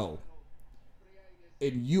I know.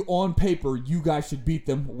 And you, on paper, you guys should beat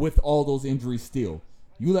them with all those injuries still.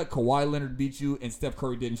 You let Kawhi Leonard beat you, and Steph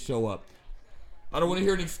Curry didn't show up. I don't want to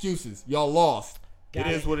hear any excuses. Y'all lost. It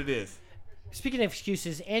is what it is. Speaking of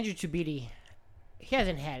excuses, Andrew Tubiti, he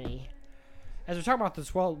hasn't had any. As we're talking about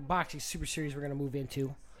this World Boxing Super Series we're going to move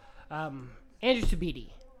into, Andrew Tubiti.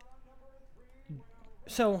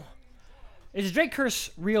 So, is Drake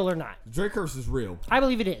curse real or not? Drake curse is real. I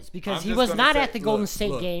believe it is because he was not at the Golden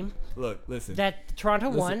State game. Listen. That Toronto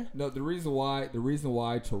won. No, the reason why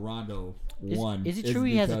Toronto won. Is it true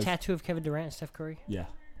he has a tattoo of Kevin Durant and Steph Curry? Yeah.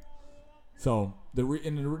 So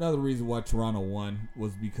another reason why Toronto won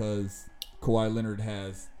was because Kawhi Leonard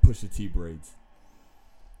has Pusha T braids.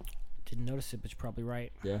 Didn't notice it, but you're probably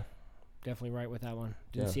right. Yeah. Definitely right with that one.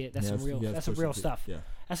 Didn't see it. That's some real T. stuff. Yeah.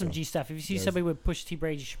 That's some G stuff. If you see somebody with Pusha T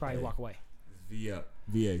braids, you should probably walk away. VA,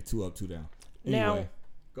 2 up, 2 down. Anyway, now,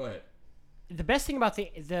 go ahead. The best thing about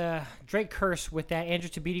the Drake curse with that Andrew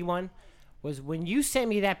Tubiti one was when you sent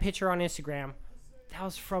me that picture on Instagram. That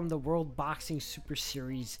was from the World Boxing Super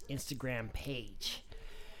Series Instagram page.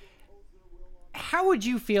 How would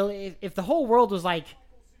you feel if the whole world was like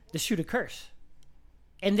the Shoota curse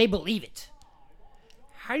and they believe it?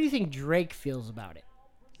 How do you think Drake feels about it?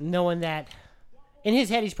 Knowing that in his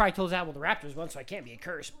head he's probably told that, well, the Raptors won, so I can't be a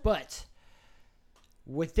curse. But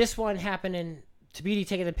with this one happening, Tubiti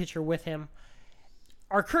taking the picture with him,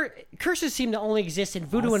 our curses seem to only exist in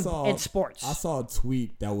voodoo and sports. I saw a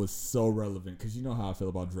tweet that was so relevant because you know how I feel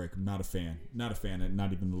about Drake. I'm not a fan. Not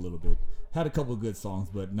even a little bit. Had a couple of good songs,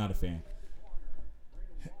 but not a fan.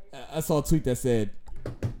 I saw a tweet that said,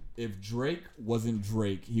 if Drake wasn't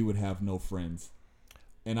Drake, he would have no friends.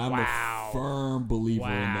 And I'm a firm believer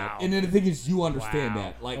in that. And then the thing is, you understand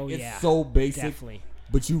that. Like, so basic, definitely.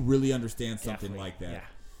 But you really understand something like that. Yeah.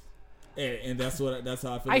 And that's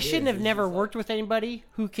how I feel. I shouldn't have never worked with anybody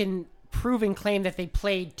who can prove and claim that they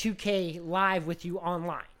played 2K live with you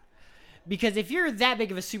online. Because if you're that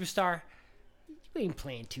big of a superstar, you ain't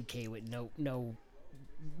playing 2K with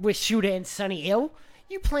with Shoota and Sonny Ill.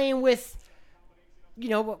 You playing with,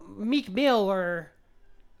 Meek Mill or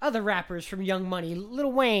other rappers from Young Money,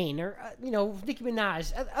 Lil Wayne or Nicki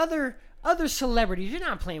Minaj, other celebrities. You're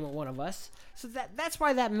not playing with one of us. So that's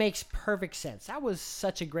why that makes perfect sense. That was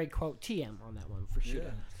such a great quote. TM on that one for sure. Yeah.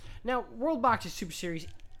 Now, World Boxing Super Series,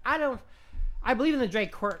 I believe in the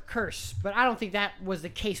Drake curse, but I don't think that was the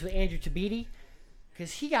case with Andrew Tubiti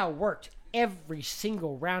because he got worked every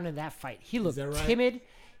single round in that fight. He looked timid.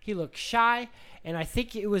 He looked shy. And I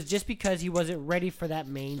think it was just because he wasn't ready for that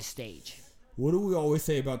main stage. What do we always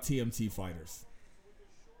say about TMT fighters?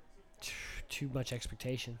 Too much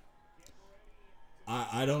expectation.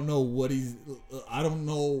 I don't know what he's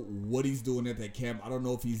doing at that camp. I don't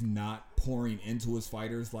know if he's not pouring into his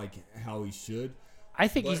fighters like how he should. I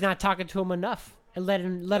think he's not talking to him enough and let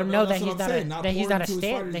him know that he's not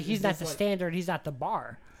the standard. He's not the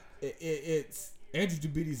bar. It's Andrew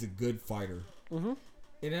Tubiti's a good fighter,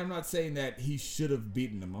 and I'm not saying that he should have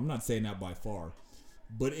beaten him. I'm not saying that by far.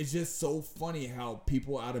 But it's just so funny how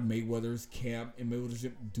people out of Mayweather's camp and Mayweather's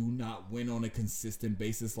camp do not win on a consistent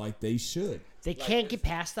basis like they should. They can't get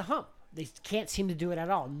past the hump. They can't seem to do it at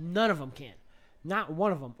all. None of them can. Not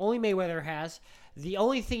one of them. Only Mayweather has. The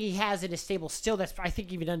only thing he has in his stable still that's, I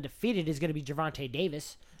think, even undefeated is going to be Gervonta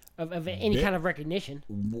Davis. of any kind of recognition.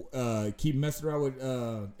 Keep messing around with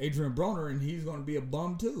Adrian Broner, and he's going to be a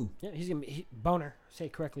bum too. Yeah, he's going to be Boner. Say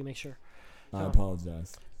it correctly, make sure. I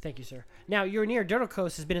apologize. Thank you, sir. Now, Urnir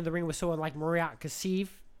Durdokos has been in the ring with someone like Murat Kassiv.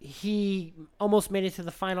 He almost made it to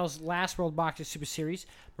the finals last World Boxing Super Series.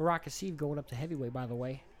 Murat Kassiv going up to heavyweight, by the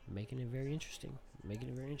way, making it very interesting. We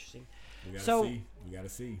gotta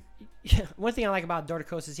see. One thing I like about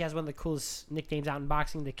Durdokos is he has one of the coolest nicknames out in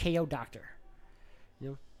boxing, the KO Doctor.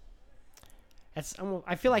 You know,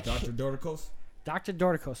 I feel like Dr. Durdokos. Dr.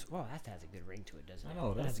 Durdokos. Well, that has a good ring to it, doesn't it? I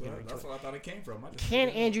know. That's what I thought it came from. Can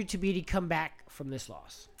Andrew Tabiti come back from this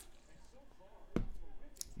loss?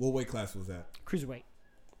 What weight class was that? Cruiserweight.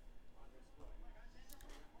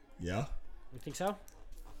 Yeah. You think so?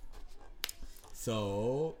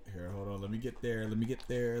 So, here, hold on. Let me get there.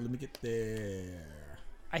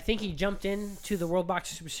 I think he jumped into the World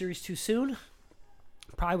Boxing Super Series too soon.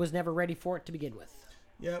 Probably was never ready for it to begin with.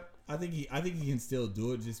 Yep. I think he can still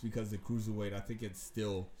do it just because the cruiserweight, I think it's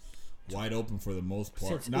still wide open for the most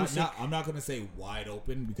part. I'm not going to say wide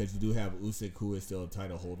open because you do have Usyk, who is still a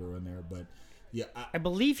title holder in there, but yeah, I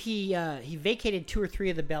believe he vacated 2 or 3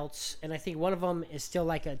 of the belts, and I think one of them is still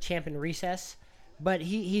like a champion recess. But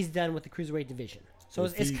he's done with the cruiserweight division, so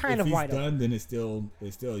it's kind of wide open. Then it's still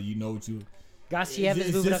you know what you. Gassiev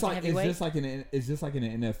is moving up to heavyweight. It's just like in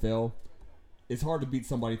the NFL. It's hard to beat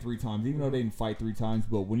somebody 3 times, even though they didn't fight 3 times.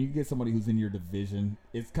 But when you get somebody who's in your division,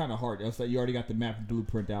 it's kind of hard. It's like you already got the map and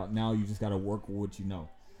blueprint out. Now you just got to work with what you know.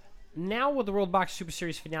 Now with the World Boxing Super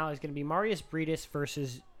Series finale is going to be Marius Briedis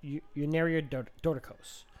versus Urnir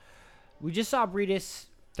Durdokos. We just saw Briedis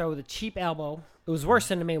throw the cheap elbow. It was worse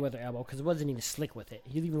than the Mayweather elbow because it wasn't even slick with it.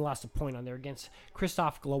 He even lost a point on there against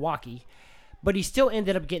Krzysztof Glowacki. But he still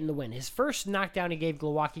ended up getting the win. His first knockdown he gave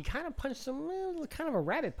Glowacki kind of punched him, kind of a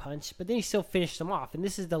rabbit punch, but then he still finished him off. And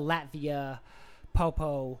this is the Latvia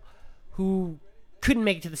Popo who couldn't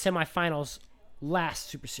make it to the semifinals last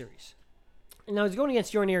Super Series. And now he's going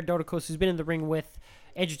against Urnir Durdokos, who's been in the ring with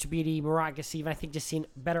Andrew Tabiti, Murat Gassiv, and I think just seen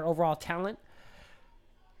better overall talent.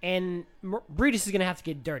 And Briedis is going to have to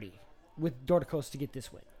get dirty with Durdokos to get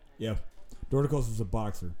this win. Yeah. Durdokos is a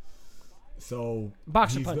boxer. So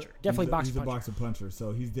boxer puncher. He's a boxer puncher.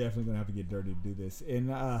 So he's definitely going to have to get dirty to do this.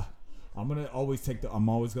 And I'm always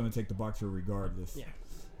going to take the boxer regardless. Yeah.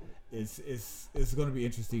 It's going to be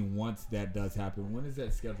interesting once that does happen. When is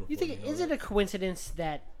that scheduled? Is it a coincidence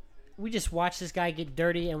that we just watch this guy get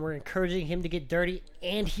dirty and we're encouraging him to get dirty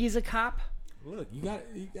and he's a cop? Look, you got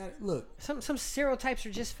look. Some stereotypes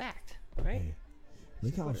are just fact, right? Hey,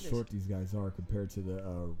 look how short these guys are compared to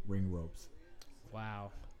the ring ropes.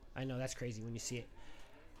 Wow, I know that's crazy when you see it.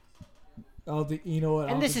 Oh, you know what?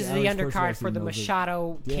 And this is the undercard for the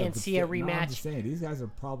Machado Cancia rematch. No, I'm just saying these guys are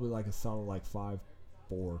probably like a solid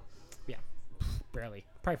 5'4". Yeah, barely,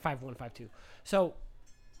 probably 5'1", 5'2". So.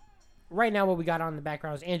 Right now, what we got on the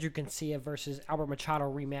background is Andrew Cancia versus Albert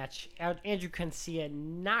Machado rematch. Andrew Cancia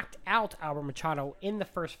knocked out Albert Machado in the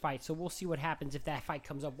first fight, so we'll see what happens if that fight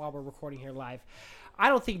comes up while we're recording here live.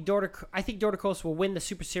 I think Durdokos will win the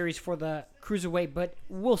Super Series for the cruiserweight, but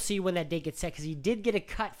we'll see when that date gets set because he did get a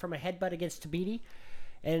cut from a headbutt against Tabiti,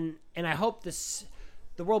 and I hope the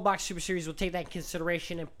World Box Super Series will take that in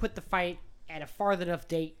consideration and put the fight at a farther enough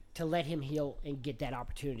date to let him heal and get that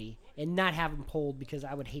opportunity and not have him pulled because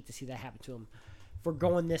I would hate to see that happen to him for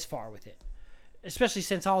going this far with it. Especially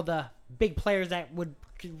since all the big players that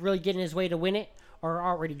could really get in his way to win it are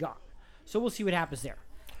already gone. So we'll see what happens there.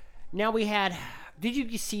 Now did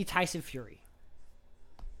you see Tyson Fury?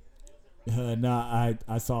 No,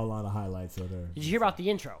 I saw a lot of highlights of there. Did you hear about the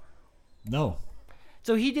intro? No.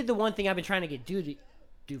 So he did the one thing I've been trying to get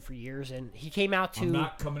do for years, and he came out to... I'm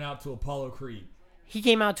not coming out to Apollo Creed. He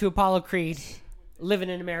came out to Apollo Creed, living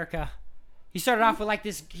in America. He started off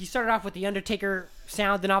with He started off with the Undertaker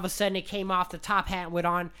sound, then all of a sudden it came off, the top hat went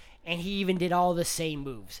on, and he even did all the same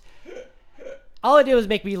moves. All it did was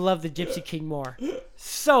make me love the Gypsy King more.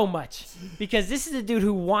 So much. Because this is a dude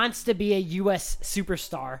who wants to be a U.S.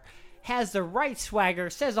 superstar, has the right swagger,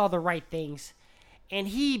 says all the right things, and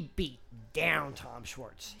he beat down Tom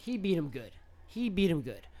Schwartz. He beat him good.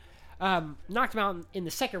 Knocked him out in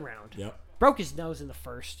the second round. Yep. Broke his nose in the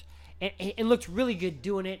first. And looked really good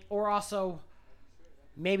doing it. Or also,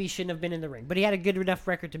 maybe he shouldn't have been in the ring. But he had a good enough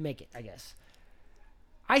record to make it, I guess.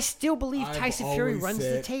 I still believe Tyson Fury runs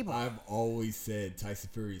the table. I've always said Tyson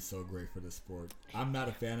Fury is so great for the sport. I'm not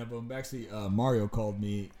a fan of him. Actually, Mario called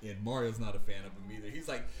me, and Mario's not a fan of him either. He's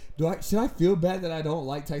like, should I feel bad that I don't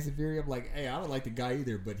like Tyson Fury? I'm like, hey, I don't like the guy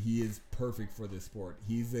either, but he is perfect for this sport.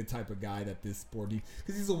 He's the type of guy that this sport,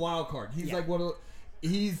 because he's a wild card. He's like one of,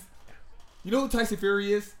 you know who Tyson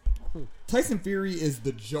Fury is? Tyson Fury is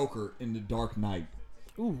the Joker in The Dark Knight.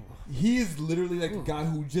 Ooh. He is literally like a guy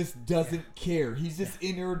who just doesn't care. He's just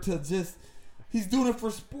in there to just. He's doing it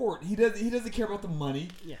for sport. He doesn't care about the money.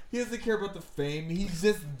 Yeah. He doesn't care about the fame. He's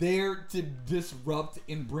just there to disrupt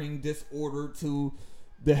and bring disorder to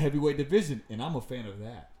the heavyweight division, and I'm a fan of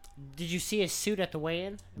that. Did you see his suit at the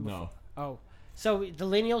weigh-in? No. Oh. So the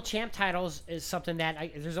lineal champ titles is something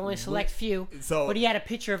that there's only a select few. But he had a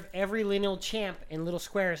picture of every lineal champ in little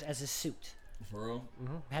squares as his suit. For real?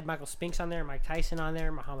 Mm-hmm. Had Michael Spinks on there, Mike Tyson on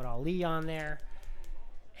there, Muhammad Ali on there.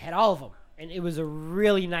 Had all of them, and it was a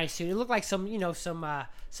really nice suit. It looked like some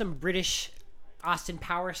British Austin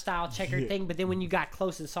Powers style checkered thing. But then when you got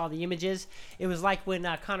close and saw the images, it was like when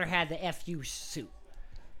Conor had the FU suit.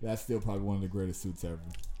 That's still probably one of the greatest suits ever.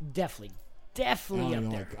 Definitely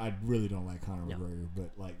up there. I really don't like Conor McGregor, but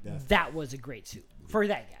like that was a great suit for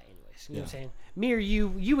that guy. Anyways, you know what I'm saying? Me or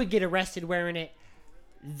you would get arrested wearing it.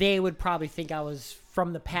 They would probably think I was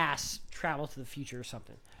from the past, travel to the future or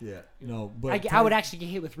something. Yeah, no, but I would actually get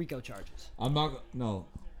hit with RICO charges. I'm not. No,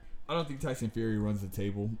 I don't think Tyson Fury runs the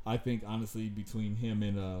table. I think honestly, between him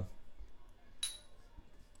and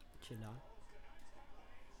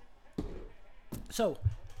So,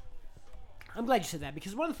 I'm glad you said that,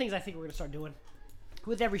 because one of the things I think we're going to start doing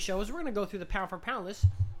with every show is we're going to go through the pound for pound list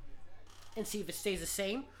and see if it stays the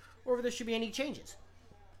same or if there should be any changes.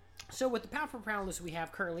 So with the pound for pound list we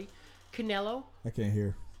have currently, Canelo. I can't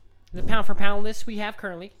hear. The pound for pound list we have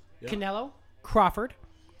currently, Yep. Canelo, Crawford,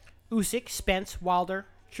 Usyk, Spence, Wilder,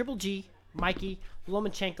 Triple G, Mikey,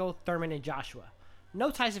 Lomachenko, Thurman, and Joshua.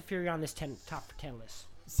 No Tyson Fury on this top 10 list.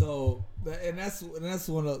 So, and that's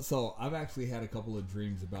one of. So I've actually had a couple of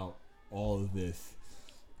dreams about all of this,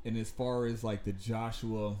 and as far as like the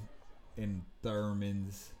Joshua and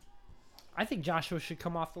Thurmans, I think Joshua should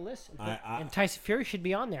come off the list, and Tyson Fury should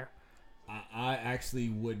be on there. I actually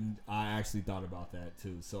wouldn't. I actually thought about that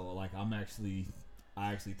too. So like I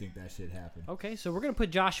actually think that should happen. Okay, so we're gonna put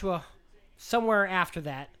Joshua somewhere after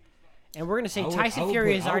that, and we're gonna say Tyson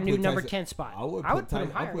Fury is our new number 10 spot. I would put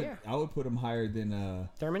him higher. I would put him higher than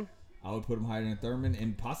Thurman. I would put him higher than Thurman,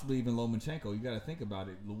 and possibly even Lomachenko. You got to think about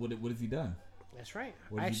it. What has he done? That's right.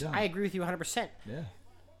 He done? I agree with you 100%. Yeah.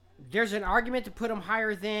 There's an argument to put him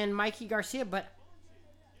higher than Mikey Garcia, but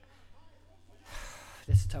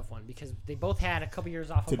this is a tough one because they both had a couple years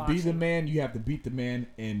off of boxing. To be the man, you have to beat the man,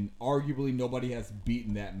 and arguably nobody has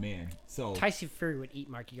beaten that man. So Tyson Fury would eat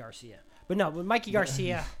Mikey Garcia, but no, with Mikey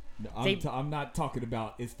Garcia, I'm not talking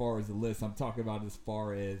about as far as the list. I'm talking about as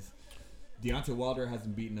far as Deontay Wilder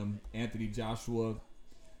hasn't beaten him. Anthony Joshua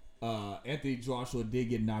did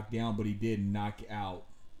get knocked down, but he did knock out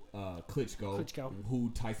Klitschko, who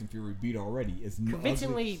Tyson Fury beat already. It's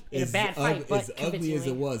convincingly in a bad fight, but as ugly as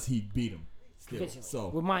it was, he beat him. So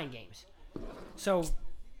with mind games. So,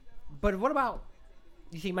 but what about?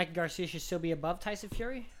 You think Mikey Garcia should still be above Tyson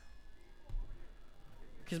Fury?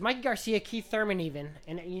 Because Mikey Garcia, Keith Thurman, even,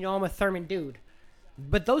 and I'm a Thurman dude,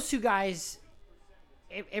 but those two guys.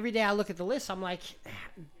 Every day I look at the list, I'm like,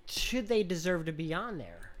 should they deserve to be on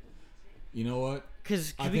there? You know what?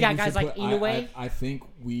 Because we got guys like Inoue. I think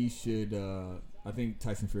we should. I think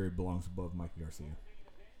Tyson Fury belongs above Mikey Garcia.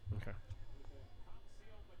 Okay.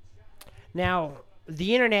 Now,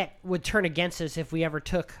 the internet would turn against us if we ever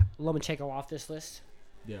took Lomachenko off this list.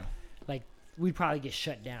 Yeah. Like, we'd probably get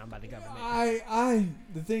shut down by the government.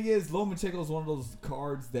 The thing is, Lomachenko is one of those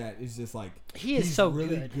cards that is just like he's so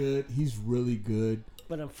really good. He's really good.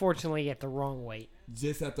 But unfortunately, at the wrong weight.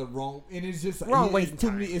 Just at the wrong, and it's just wrong weight.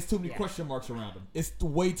 It's too many question marks around him. It's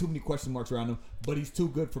way too many question marks around him. But he's too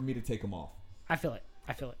good for me to take him off. I feel it.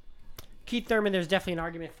 Keith Thurman, there's definitely an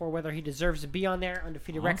argument for whether he deserves to be on there,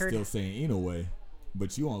 undefeated record. I'm still saying Inoue,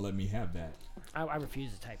 but you won't let me have that. I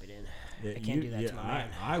refuse to type it in. I can't do that to my man.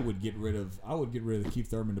 I would get rid of Keith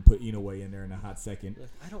Thurman to put Inoue in there in a hot second. Look,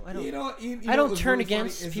 I don't turn really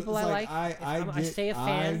against people I like. I stay a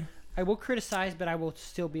fan. I will criticize, but I will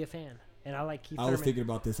still be a fan. And I like Keith Thurman. I was thinking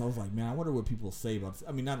about this. I was like, man, I wonder what people say about this.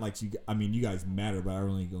 I mean, not like you. I mean, you guys matter, but I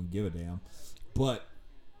really ain't gonna give a damn. But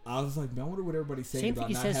I was like, man, I wonder what everybody's saying Same about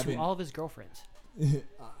thing not he says having. To all of his girlfriends.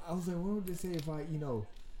 I was like, what would they say if I,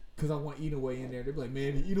 because I want Inoue in there. They'd be like,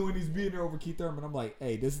 man, Inoue needs to be in there over Keith Thurman. I'm like,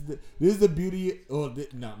 hey, this is the beauty. No,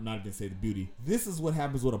 I'm not gonna say the beauty. This is what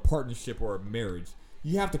happens with a partnership or a marriage.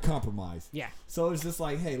 You have to compromise. Yeah. So it's just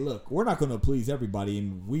like, hey, look, we're not going to please everybody,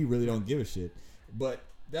 and we really don't give a shit. But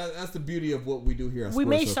that's the beauty of what we do here. At we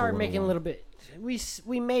may start making a little bit.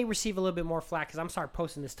 We may receive a little bit more flack because I'm start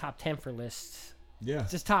posting this top 10 for lists. Yeah.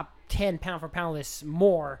 Just top 10 pound for pound lists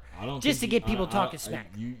more, just to get people talking smack.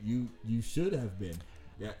 You should have been.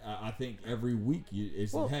 Yeah, I think every week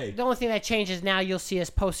it's hey. The only thing that changes now, you'll see us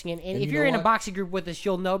posting it. And if you're in a boxing group with us,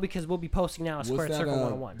 you'll know because we'll be posting now a Squared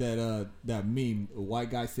Circle 101. That meme, a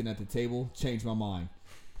white guy sitting at the table, changed my mind.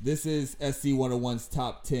 This is SC 101's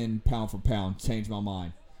top 10 pound for pound. Changed my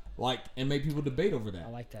mind. And make people debate over that. I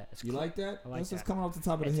like that. You like that? I like That's that. just coming off the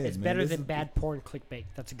top of the head, it's man. better than bad porn clickbait.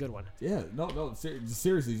 That's a good one. Yeah, no,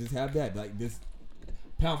 seriously, just have that. Like this,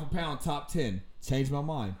 pound for pound, top 10. Changed my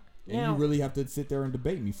mind. And Now, you really have to sit there and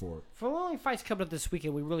debate me for it. For the only fights coming up this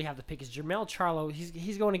weekend, we really have to pick is Jermell Charlo.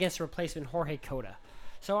 He's going against the replacement Jorge Cota.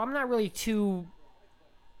 So I'm not really too.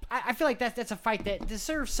 I feel like that's a fight that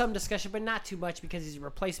deserves some discussion, but not too much because he's a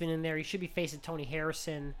replacement in there. He should be facing Tony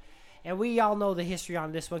Harrison, and we all know the history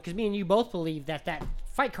on this one because me and you both believe that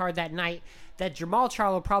fight card that night that Jermell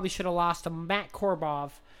Charlo probably should have lost to Matt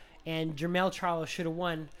Korbov, and Jermell Charlo should have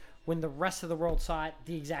won when the rest of the world saw it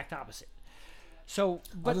the exact opposite. So,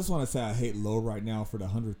 I just want to say I hate Lowe right now for the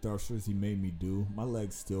 100 thrusters he made me do. My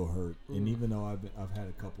legs still hurt, and even though I've had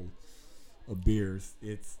a couple of beers,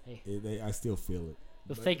 I still feel it.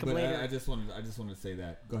 You'll thank him later. I just wanted to say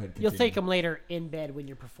that. Go ahead. Continue. You'll thank him later in bed when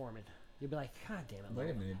you're performing. You'll be like, God damn it. Wait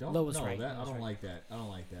a minute. Lowe was right. I don't like that. I don't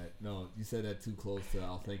like that. No, you said that too close to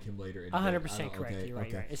I'll thank him later. 100% correct. Okay, you're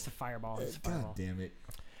right. It's the fireball. God damn it.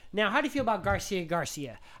 Now, how do you feel about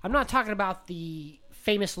Garcia? I'm not talking about the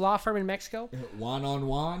famous law firm in Mexico. Juan on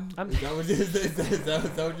Juan? Is that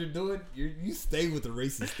what you're doing? You stay with the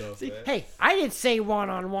racist stuff, See, man. Hey, I didn't say Juan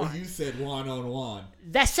on Juan. You said Juan on Juan.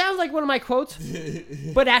 That sounds like one of my quotes,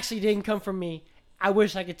 but actually didn't come from me. I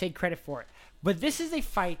wish I could take credit for it. But this is a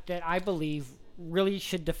fight that I believe really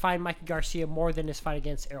should define Mikey Garcia more than this fight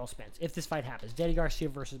against Errol Spence. If this fight happens, Danny Garcia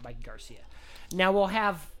versus Mikey Garcia. Now we'll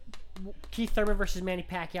have Keith Thurman versus Manny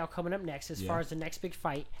Pacquiao coming up next as far as the next big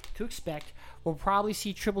fight to expect. We'll probably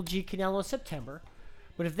see Triple G Canelo in September.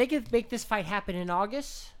 But if they could make this fight happen in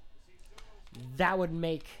August, that would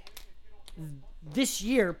make this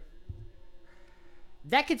year,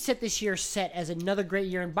 that could set this year set as another great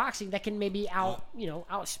year in boxing that can maybe out.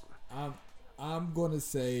 I'm going to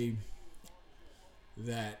say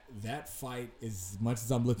that fight, as much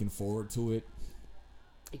as I'm looking forward to it,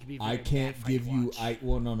 it could be I can't give you.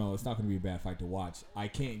 No, it's not going to be a bad fight to watch. I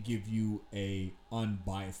can't give you a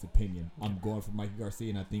unbiased opinion. I'm going for Mikey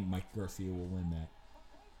Garcia, and I think Mikey Garcia will win that.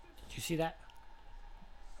 Did you see that?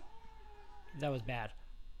 That was bad.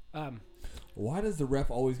 Why does the ref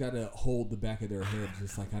always got to hold the back of their head?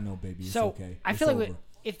 Just like, I know, baby, it's okay. I feel like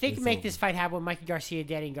if they can make this fight happen with Mikey Garcia and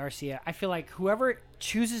Danny Garcia, I feel like whoever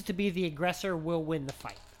chooses to be the aggressor will win the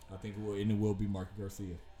fight. I think it will be Mikey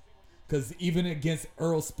Garcia. Because even against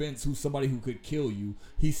Earl Spence, who's somebody who could kill you,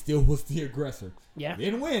 he still was the aggressor. Yeah. He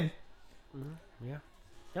didn't win. Mm-hmm. Yeah.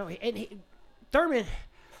 No, Thurman,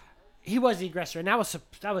 he was the aggressor, and that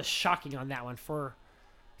was shocking on that one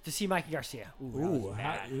to see Mikey Garcia. Ooh,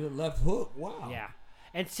 left hook. Wow. Yeah.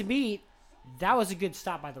 And to me, that was a good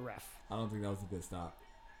stop by the ref. I don't think that was a good stop.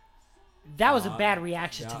 That was a bad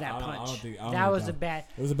reaction to that punch. That was a bad.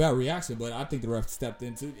 It was a bad reaction, but I think the ref stepped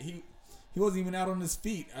into. He wasn't even out on his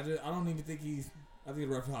feet. I don't even think I think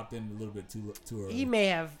the ref hopped in a little bit too early. He may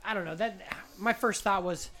have. I don't know. That my first thought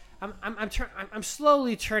was I'm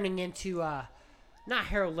slowly turning into not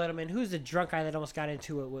Harold Letterman. Who's the drunk guy that almost got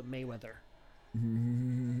into it with Mayweather? You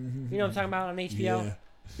know what I'm talking about on HBO? Yeah.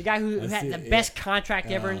 The guy who had the best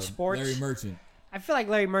contract ever in sports. Larry Merchant. I feel like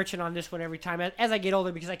Larry Merchant on this one every time as I get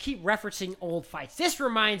older because I keep referencing old fights. This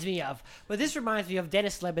reminds me of Dennis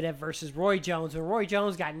Lebedev versus Roy Jones when Roy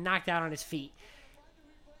Jones got knocked out on his feet.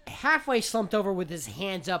 Halfway slumped over with his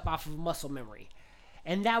hands up off of muscle memory.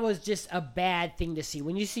 And that was just a bad thing to see.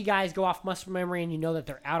 When you see guys go off muscle memory and you know that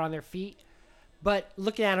they're out on their feet. But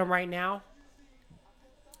looking at them right now,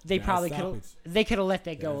 they probably could have let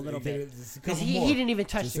that go a little bit. Because he didn't even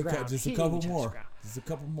touch the ground. Just a couple more.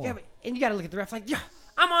 Yeah, and you got to look at the ref like, yeah,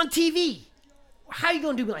 I'm on TV. How you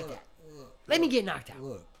going to do me like that? Let me get knocked out.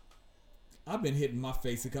 Look, I've been hitting my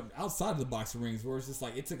face outside of the boxing rings where it's just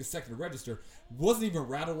like it took a second to register. Wasn't even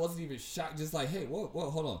rattled, wasn't even shocked. Just like, hey, whoa,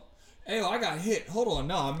 hold on. Hey, I got hit. Hold on,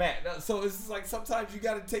 no, I'm mad. So it's just like sometimes you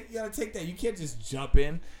gotta take that. You can't just jump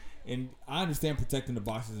in. And I understand protecting the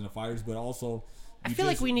boxers and the fighters, but also I feel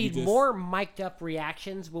like we need more mic'd up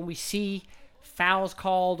reactions when we see fouls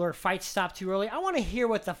called or fights stopped too early. I want to hear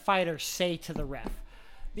what the fighters say to the ref.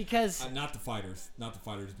 Because not the fighters,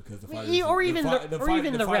 because the Well, fighters, even the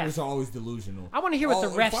fighters ref. are always delusional. I want to hear what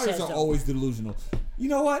the ref fighters says. are Though. always delusional. You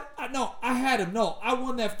know what? I had him. No, I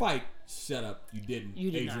won that fight. Shut up, you didn't.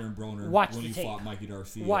 You did Adrian not. Broner Watch when the you tape. fought Mikey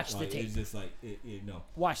Garcia. Watch the tape. It's just like no.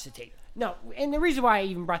 Watch the tape. No, and the reason why I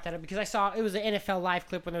even brought that up because I saw it was an NFL live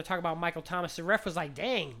clip when they were talking about Michael Thomas. The ref was like,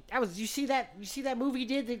 "Dang, that was you see that movie he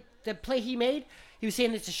did the play he made." He was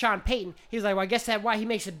saying it to Sean Payton. He was like, "Well, I guess that's why he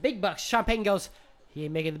makes the big bucks." Sean Payton goes, "He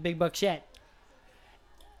ain't making the big bucks yet."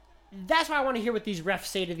 That's why I want to hear what these refs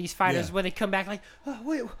say to these fighters when they come back like, "Oh,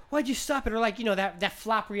 wait, why'd you stop it?" Or like, that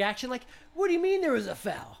flop reaction like, "What do you mean there was a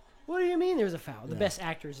foul? What do you mean there was a foul?" The best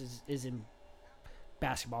actors is in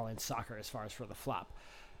basketball and soccer as far as for the flop.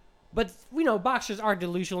 But we know boxers are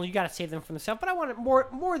delusional. You got to save them from themselves. But I want it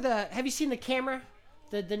more the. Have you seen the camera,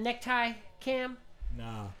 the necktie cam?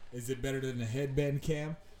 Nah, is it better than the headband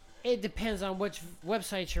cam? It depends on which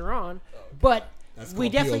website you're on. But That's we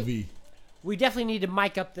called definitely POV. we definitely need to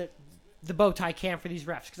mic up the bow tie cam for these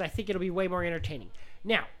refs because I think it'll be way more entertaining.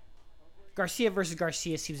 Now, Garcia versus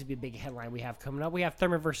Garcia seems to be a big headline we have coming up. We have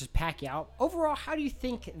Thurman versus Pacquiao. Overall, how do you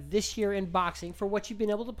think this year in boxing, for what you've been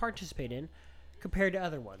able to participate in, compared to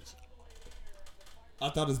other ones? I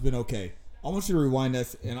thought it's been okay. I want you to rewind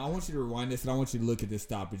this, and I want you to look at this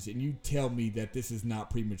stoppage, and you tell me that this is not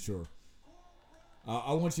premature.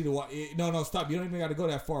 I want you to watch. No, stop. You don't even got to go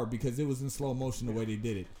that far because it was in slow motion the way they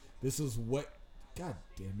did it. This was what. God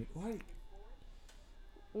damn it! Why?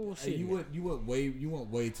 We'll see. You went way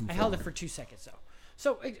too far. I held it for 2 seconds though.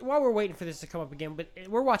 So while we're waiting for this to come up again, but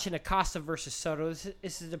we're watching Acosta versus Soto.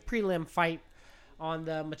 This is the prelim fight on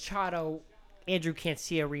the Machado Andrew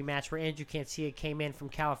Cancia rematch where Andrew Cancia came in from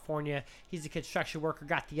California. He's a construction worker,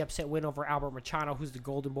 got the upset win over Albert Machado, who's the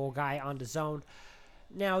Golden Bowl guy on the zone.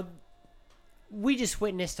 Now, we just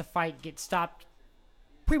witnessed a fight get stopped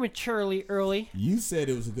prematurely early. You said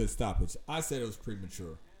it was a good stoppage. I said it was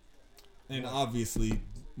premature. And obviously,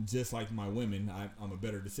 just like my women, I'm a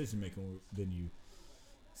better decision maker than you.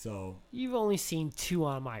 So You've only seen 2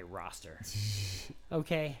 on my roster.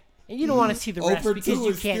 Okay? And you don't want to see the rest because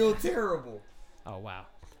you can't. Still terrible. Oh, wow.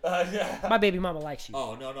 My baby mama likes you.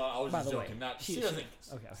 Oh, no, I was By just the way, joking. She she- doesn't.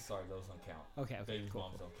 okay. Sorry, those don't count. Okay, Baby's cool.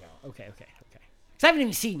 moms don't count. Okay. Because I haven't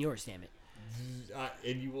even seen yours, damn it.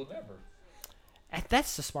 And you will never.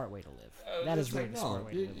 That's the smart way to live. That is really the smart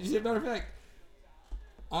way to live. As a matter of fact,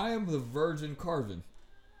 I am the virgin Carvin.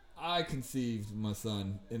 I conceived my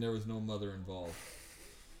son, and there was no mother involved.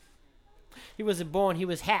 He wasn't born, he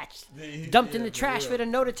was hatched. Dumped in the for trash real. with a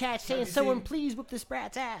note attached saying, "Someone seen- please whip this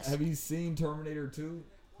brat's ass." Have you seen Terminator 2?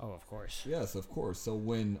 Oh, of course. Yes, of course. So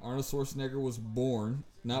when Arnold Schwarzenegger was born,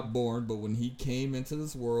 not born, but when he came into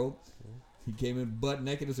this world, he came in butt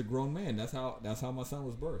naked as a grown man. That's how my son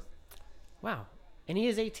was birthed. Wow. And he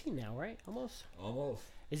is 18 now, right? Almost.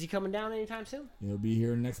 Is he coming down anytime soon? He'll be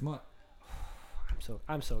here next month.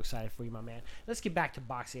 I'm so excited for you, my man. Let's get back to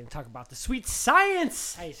boxing and talk about the sweet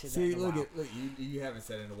science. I say See, that in a while. look, you haven't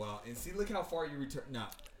said it in a while, and see, look how far you return. Nah,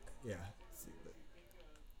 yeah. See, look.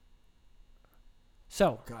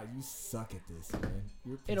 So God, you suck at this,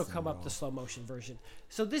 man. it'll come up the slow motion version.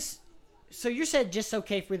 So you said just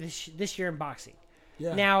okay for this year in boxing.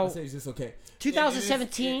 Yeah. Now, I say it's just okay.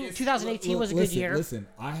 2017, 2018 was a good year. Listen,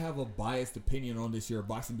 I have a biased opinion on this year of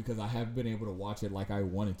boxing because I haven't been able to watch it like I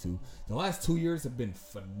wanted to. The last 2 years have been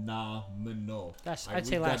phenomenal. I'd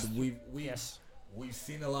say last. Yes. We've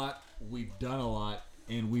seen a lot, we've done a lot,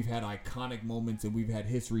 and we've had iconic moments, and we've had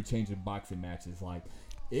history-changing boxing matches. Like,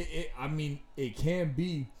 it can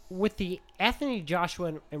be. With the Anthony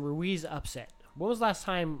Joshua and Ruiz upset, when was the last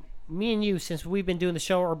time me and you, since we've been doing the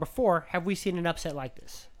show or before, have we seen an upset like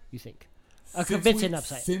this, you think? A convincing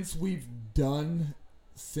upset. Since we've done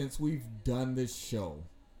this show.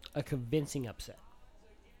 A convincing upset.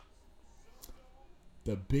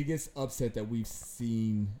 The biggest upset that we've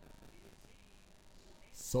seen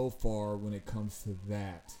so far when it comes to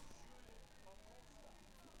that.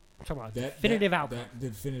 I'm talking about definitive outcome.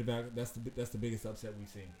 Definitive outcome. That's the biggest upset we've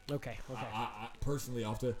seen. Okay. I personally,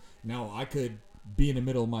 I could be in the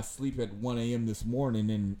middle of my sleep at 1 a.m. this morning,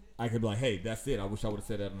 and I could be like, hey, that's it. I wish I would have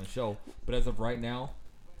said that on the show. But as of right now,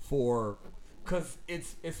 because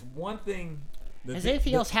it's one thing. Has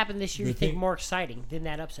anything else happened this year you think more exciting than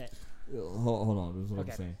that upset? Hold on. This is what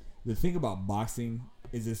I'm saying. The thing about boxing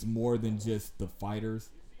is it's more than just the fighters.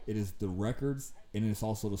 It is the records, and it's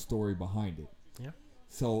also the story behind it. Yeah.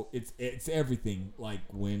 So it's everything. Like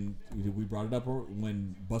when we brought it up,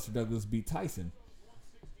 when Buster Douglas beat Tyson.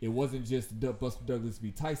 It wasn't just Buster Douglas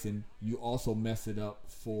beat Tyson. You also messed it up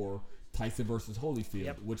for Tyson versus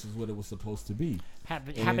Holyfield, which is what it was supposed to be.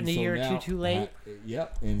 Happened a year or two too late.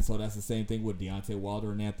 Yep, and so that's the same thing with Deontay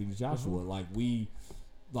Wilder and Anthony Joshua.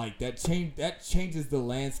 That changes the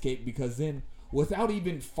landscape, because then without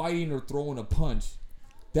even fighting or throwing a punch,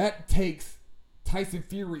 that takes Tyson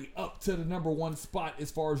Fury up to the number 1 spot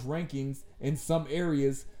as far as rankings in some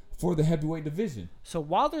areas for the heavyweight division. So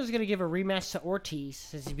Wilder's going to give a rematch to Ortiz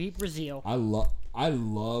since he beat Brazil. I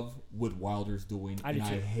love what Wilder's doing, I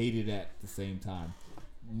hate it at the same time.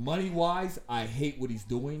 Money-wise, I hate what he's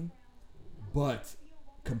doing, but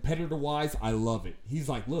competitor-wise, I love it. He's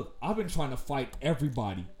like, look, I've been trying to fight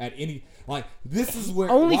everybody at any... Like, this is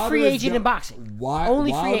where... Only Wilder free agent in boxing.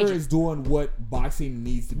 Wilder is doing what boxing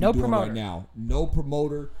needs to be doing promoter. Right now. No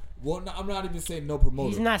promoter. Well, no, I'm not even saying no promoter.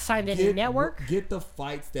 He's not signed to any network? Get the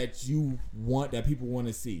fights that you want, that people want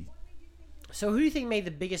to see. So who do you think made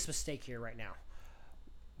the biggest mistake here right now?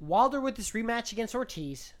 Wilder with this rematch against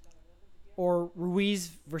Ortiz, or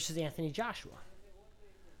Ruiz versus Anthony Joshua?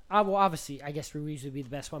 Well, obviously, I guess Ruiz would be the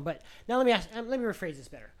best one. But now let me rephrase this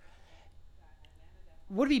better.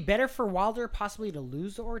 Would it be better for Wilder possibly to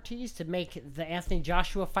lose to Ortiz to make the Anthony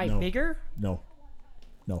Joshua fight bigger? No.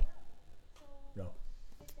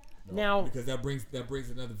 Now, because that brings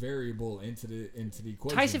another variable into the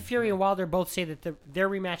equation. Tyson Fury and Wilder both say that their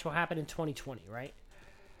rematch will happen in 2020, right?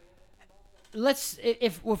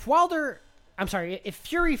 If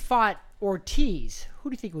Fury fought Ortiz, who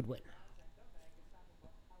do you think would win?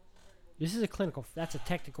 This is that's a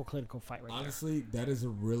technical clinical fight right there. Honestly, that is a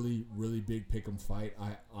really, really big pick'em fight.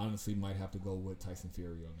 I honestly might have to go with Tyson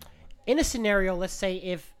Fury on that one. In a scenario, let's say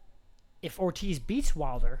if Ortiz beats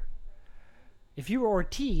Wilder, if you were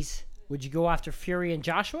Ortiz, would you go after Fury and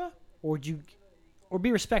Joshua, or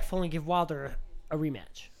be respectful and give Wilder a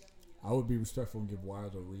rematch? I would be respectful and give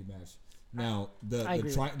Wilder a rematch. Now,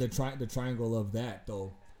 the triangle of that,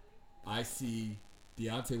 though, I see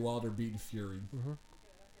Deontay Wilder beating Fury,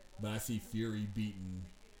 but I see Fury beating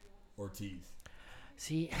Ortiz.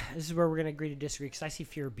 See, this is where we're going to agree to disagree, because I see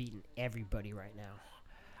Fury beating everybody right now.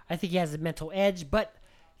 I think he has the mental edge, but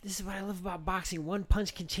this is what I love about boxing. One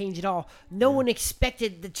punch can change it all. No one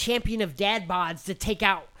expected the champion of dad bods to take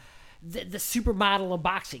out the supermodel of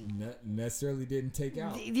boxing. Necessarily didn't take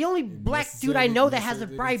out. The only black dude I know that has a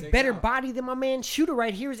probably better body than my man Shoota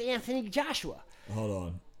right here is Anthony Joshua.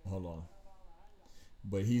 Hold on.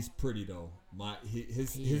 But he's pretty though.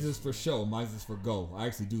 His is for show. Mine's is for go. I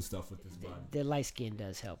actually do stuff with this body. The light skin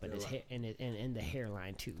does help, and his hair and the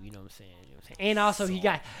hairline too. You know what I'm saying? And also he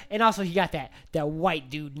got that white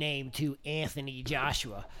dude name too, Anthony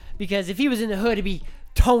Joshua. Because if he was in the hood, it'd be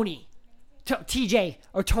Tony, TJ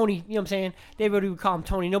or Tony. You know what I'm saying? They would call him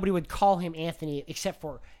Tony. Nobody would call him Anthony except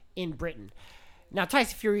for in Britain. Now,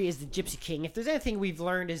 Tyson Fury is the Gypsy King. If there's anything we've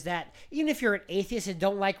learned is that even if you're an atheist and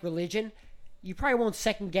don't like religion, you probably won't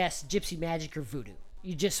second guess gypsy magic or voodoo.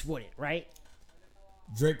 You just wouldn't, right?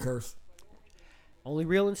 Drake curse. Only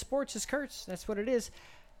real in sports is curse. That's what it is.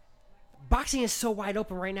 Boxing is so wide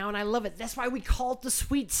open right now, and I love it. That's why we call it the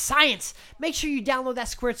sweet science. Make sure you download that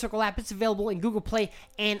Squared Circle app. It's available in Google Play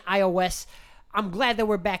and iOS. I'm glad that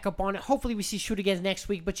we're back up on it. Hopefully we see Shoot again next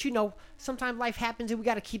week. But sometimes life happens, and we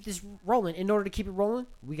got to keep this rolling. In order to keep it rolling,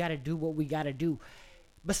 we got to do what we got to do.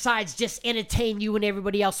 Besides just entertain you and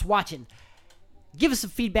everybody else watching. Give us some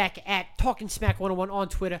feedback at Talking Smack 101 on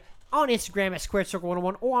Twitter, on Instagram at Squared Circle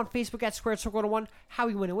 101, or on Facebook at Squared Circle 101. How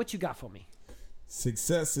we winning? What you got for me?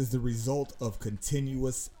 Success is the result of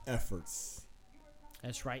continuous efforts.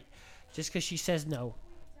 That's right. Just because she says no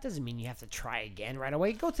doesn't mean you have to try again right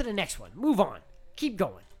away. Go to the next one. Move on. Keep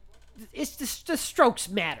going. It's the strokes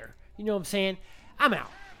matter. You know what I'm saying? I'm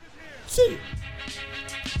out. See you.